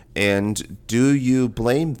you. And do you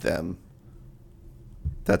blame them?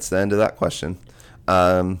 That's the end of that question.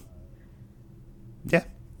 Yeah.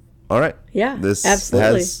 All right. Yeah,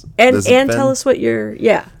 absolutely. And tell us what your...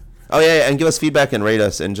 Yeah. Oh, yeah, and give us feedback and rate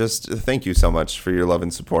us. And just thank you so much for your love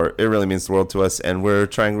and support. It really means the world to us, and we're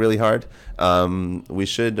trying really hard. We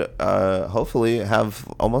should hopefully have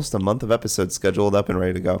almost a month of episodes scheduled up and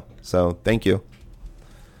ready to go. So thank you.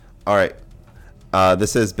 All right.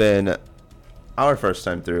 This has been our first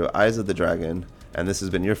time through Eyes of the Dragon, and this has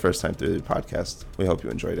been your first time through the podcast. We hope you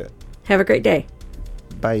enjoyed it. Have a great day.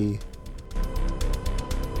 Bye.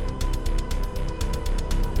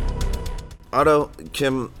 Otto,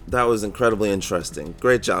 Kim, that was incredibly interesting.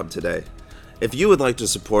 Great job today. If you would like to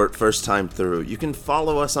support First Time Through, you can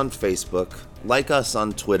follow us on Facebook, like us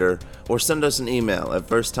on Twitter, or send us an email at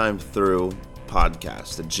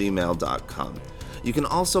firsttimethroughpodcast@gmail.com. You can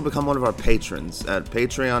also become one of our patrons at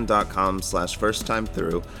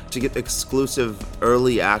patreon.com/firsttimethrough to get exclusive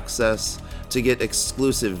early access, to get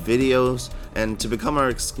exclusive videos, and to become our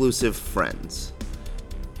exclusive friends.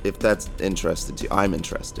 If that's interested to you, I'm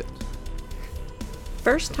interested.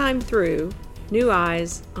 First Time Through, New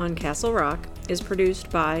Eyes on Castle Rock is produced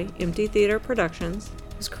by Empty Theater Productions,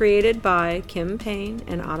 was created by Kim Payne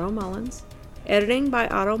and Otto Mullins, editing by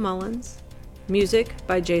Otto Mullins, music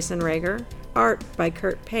by Jason Rager, art by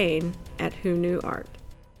Kurt Payne at Who Knew Art.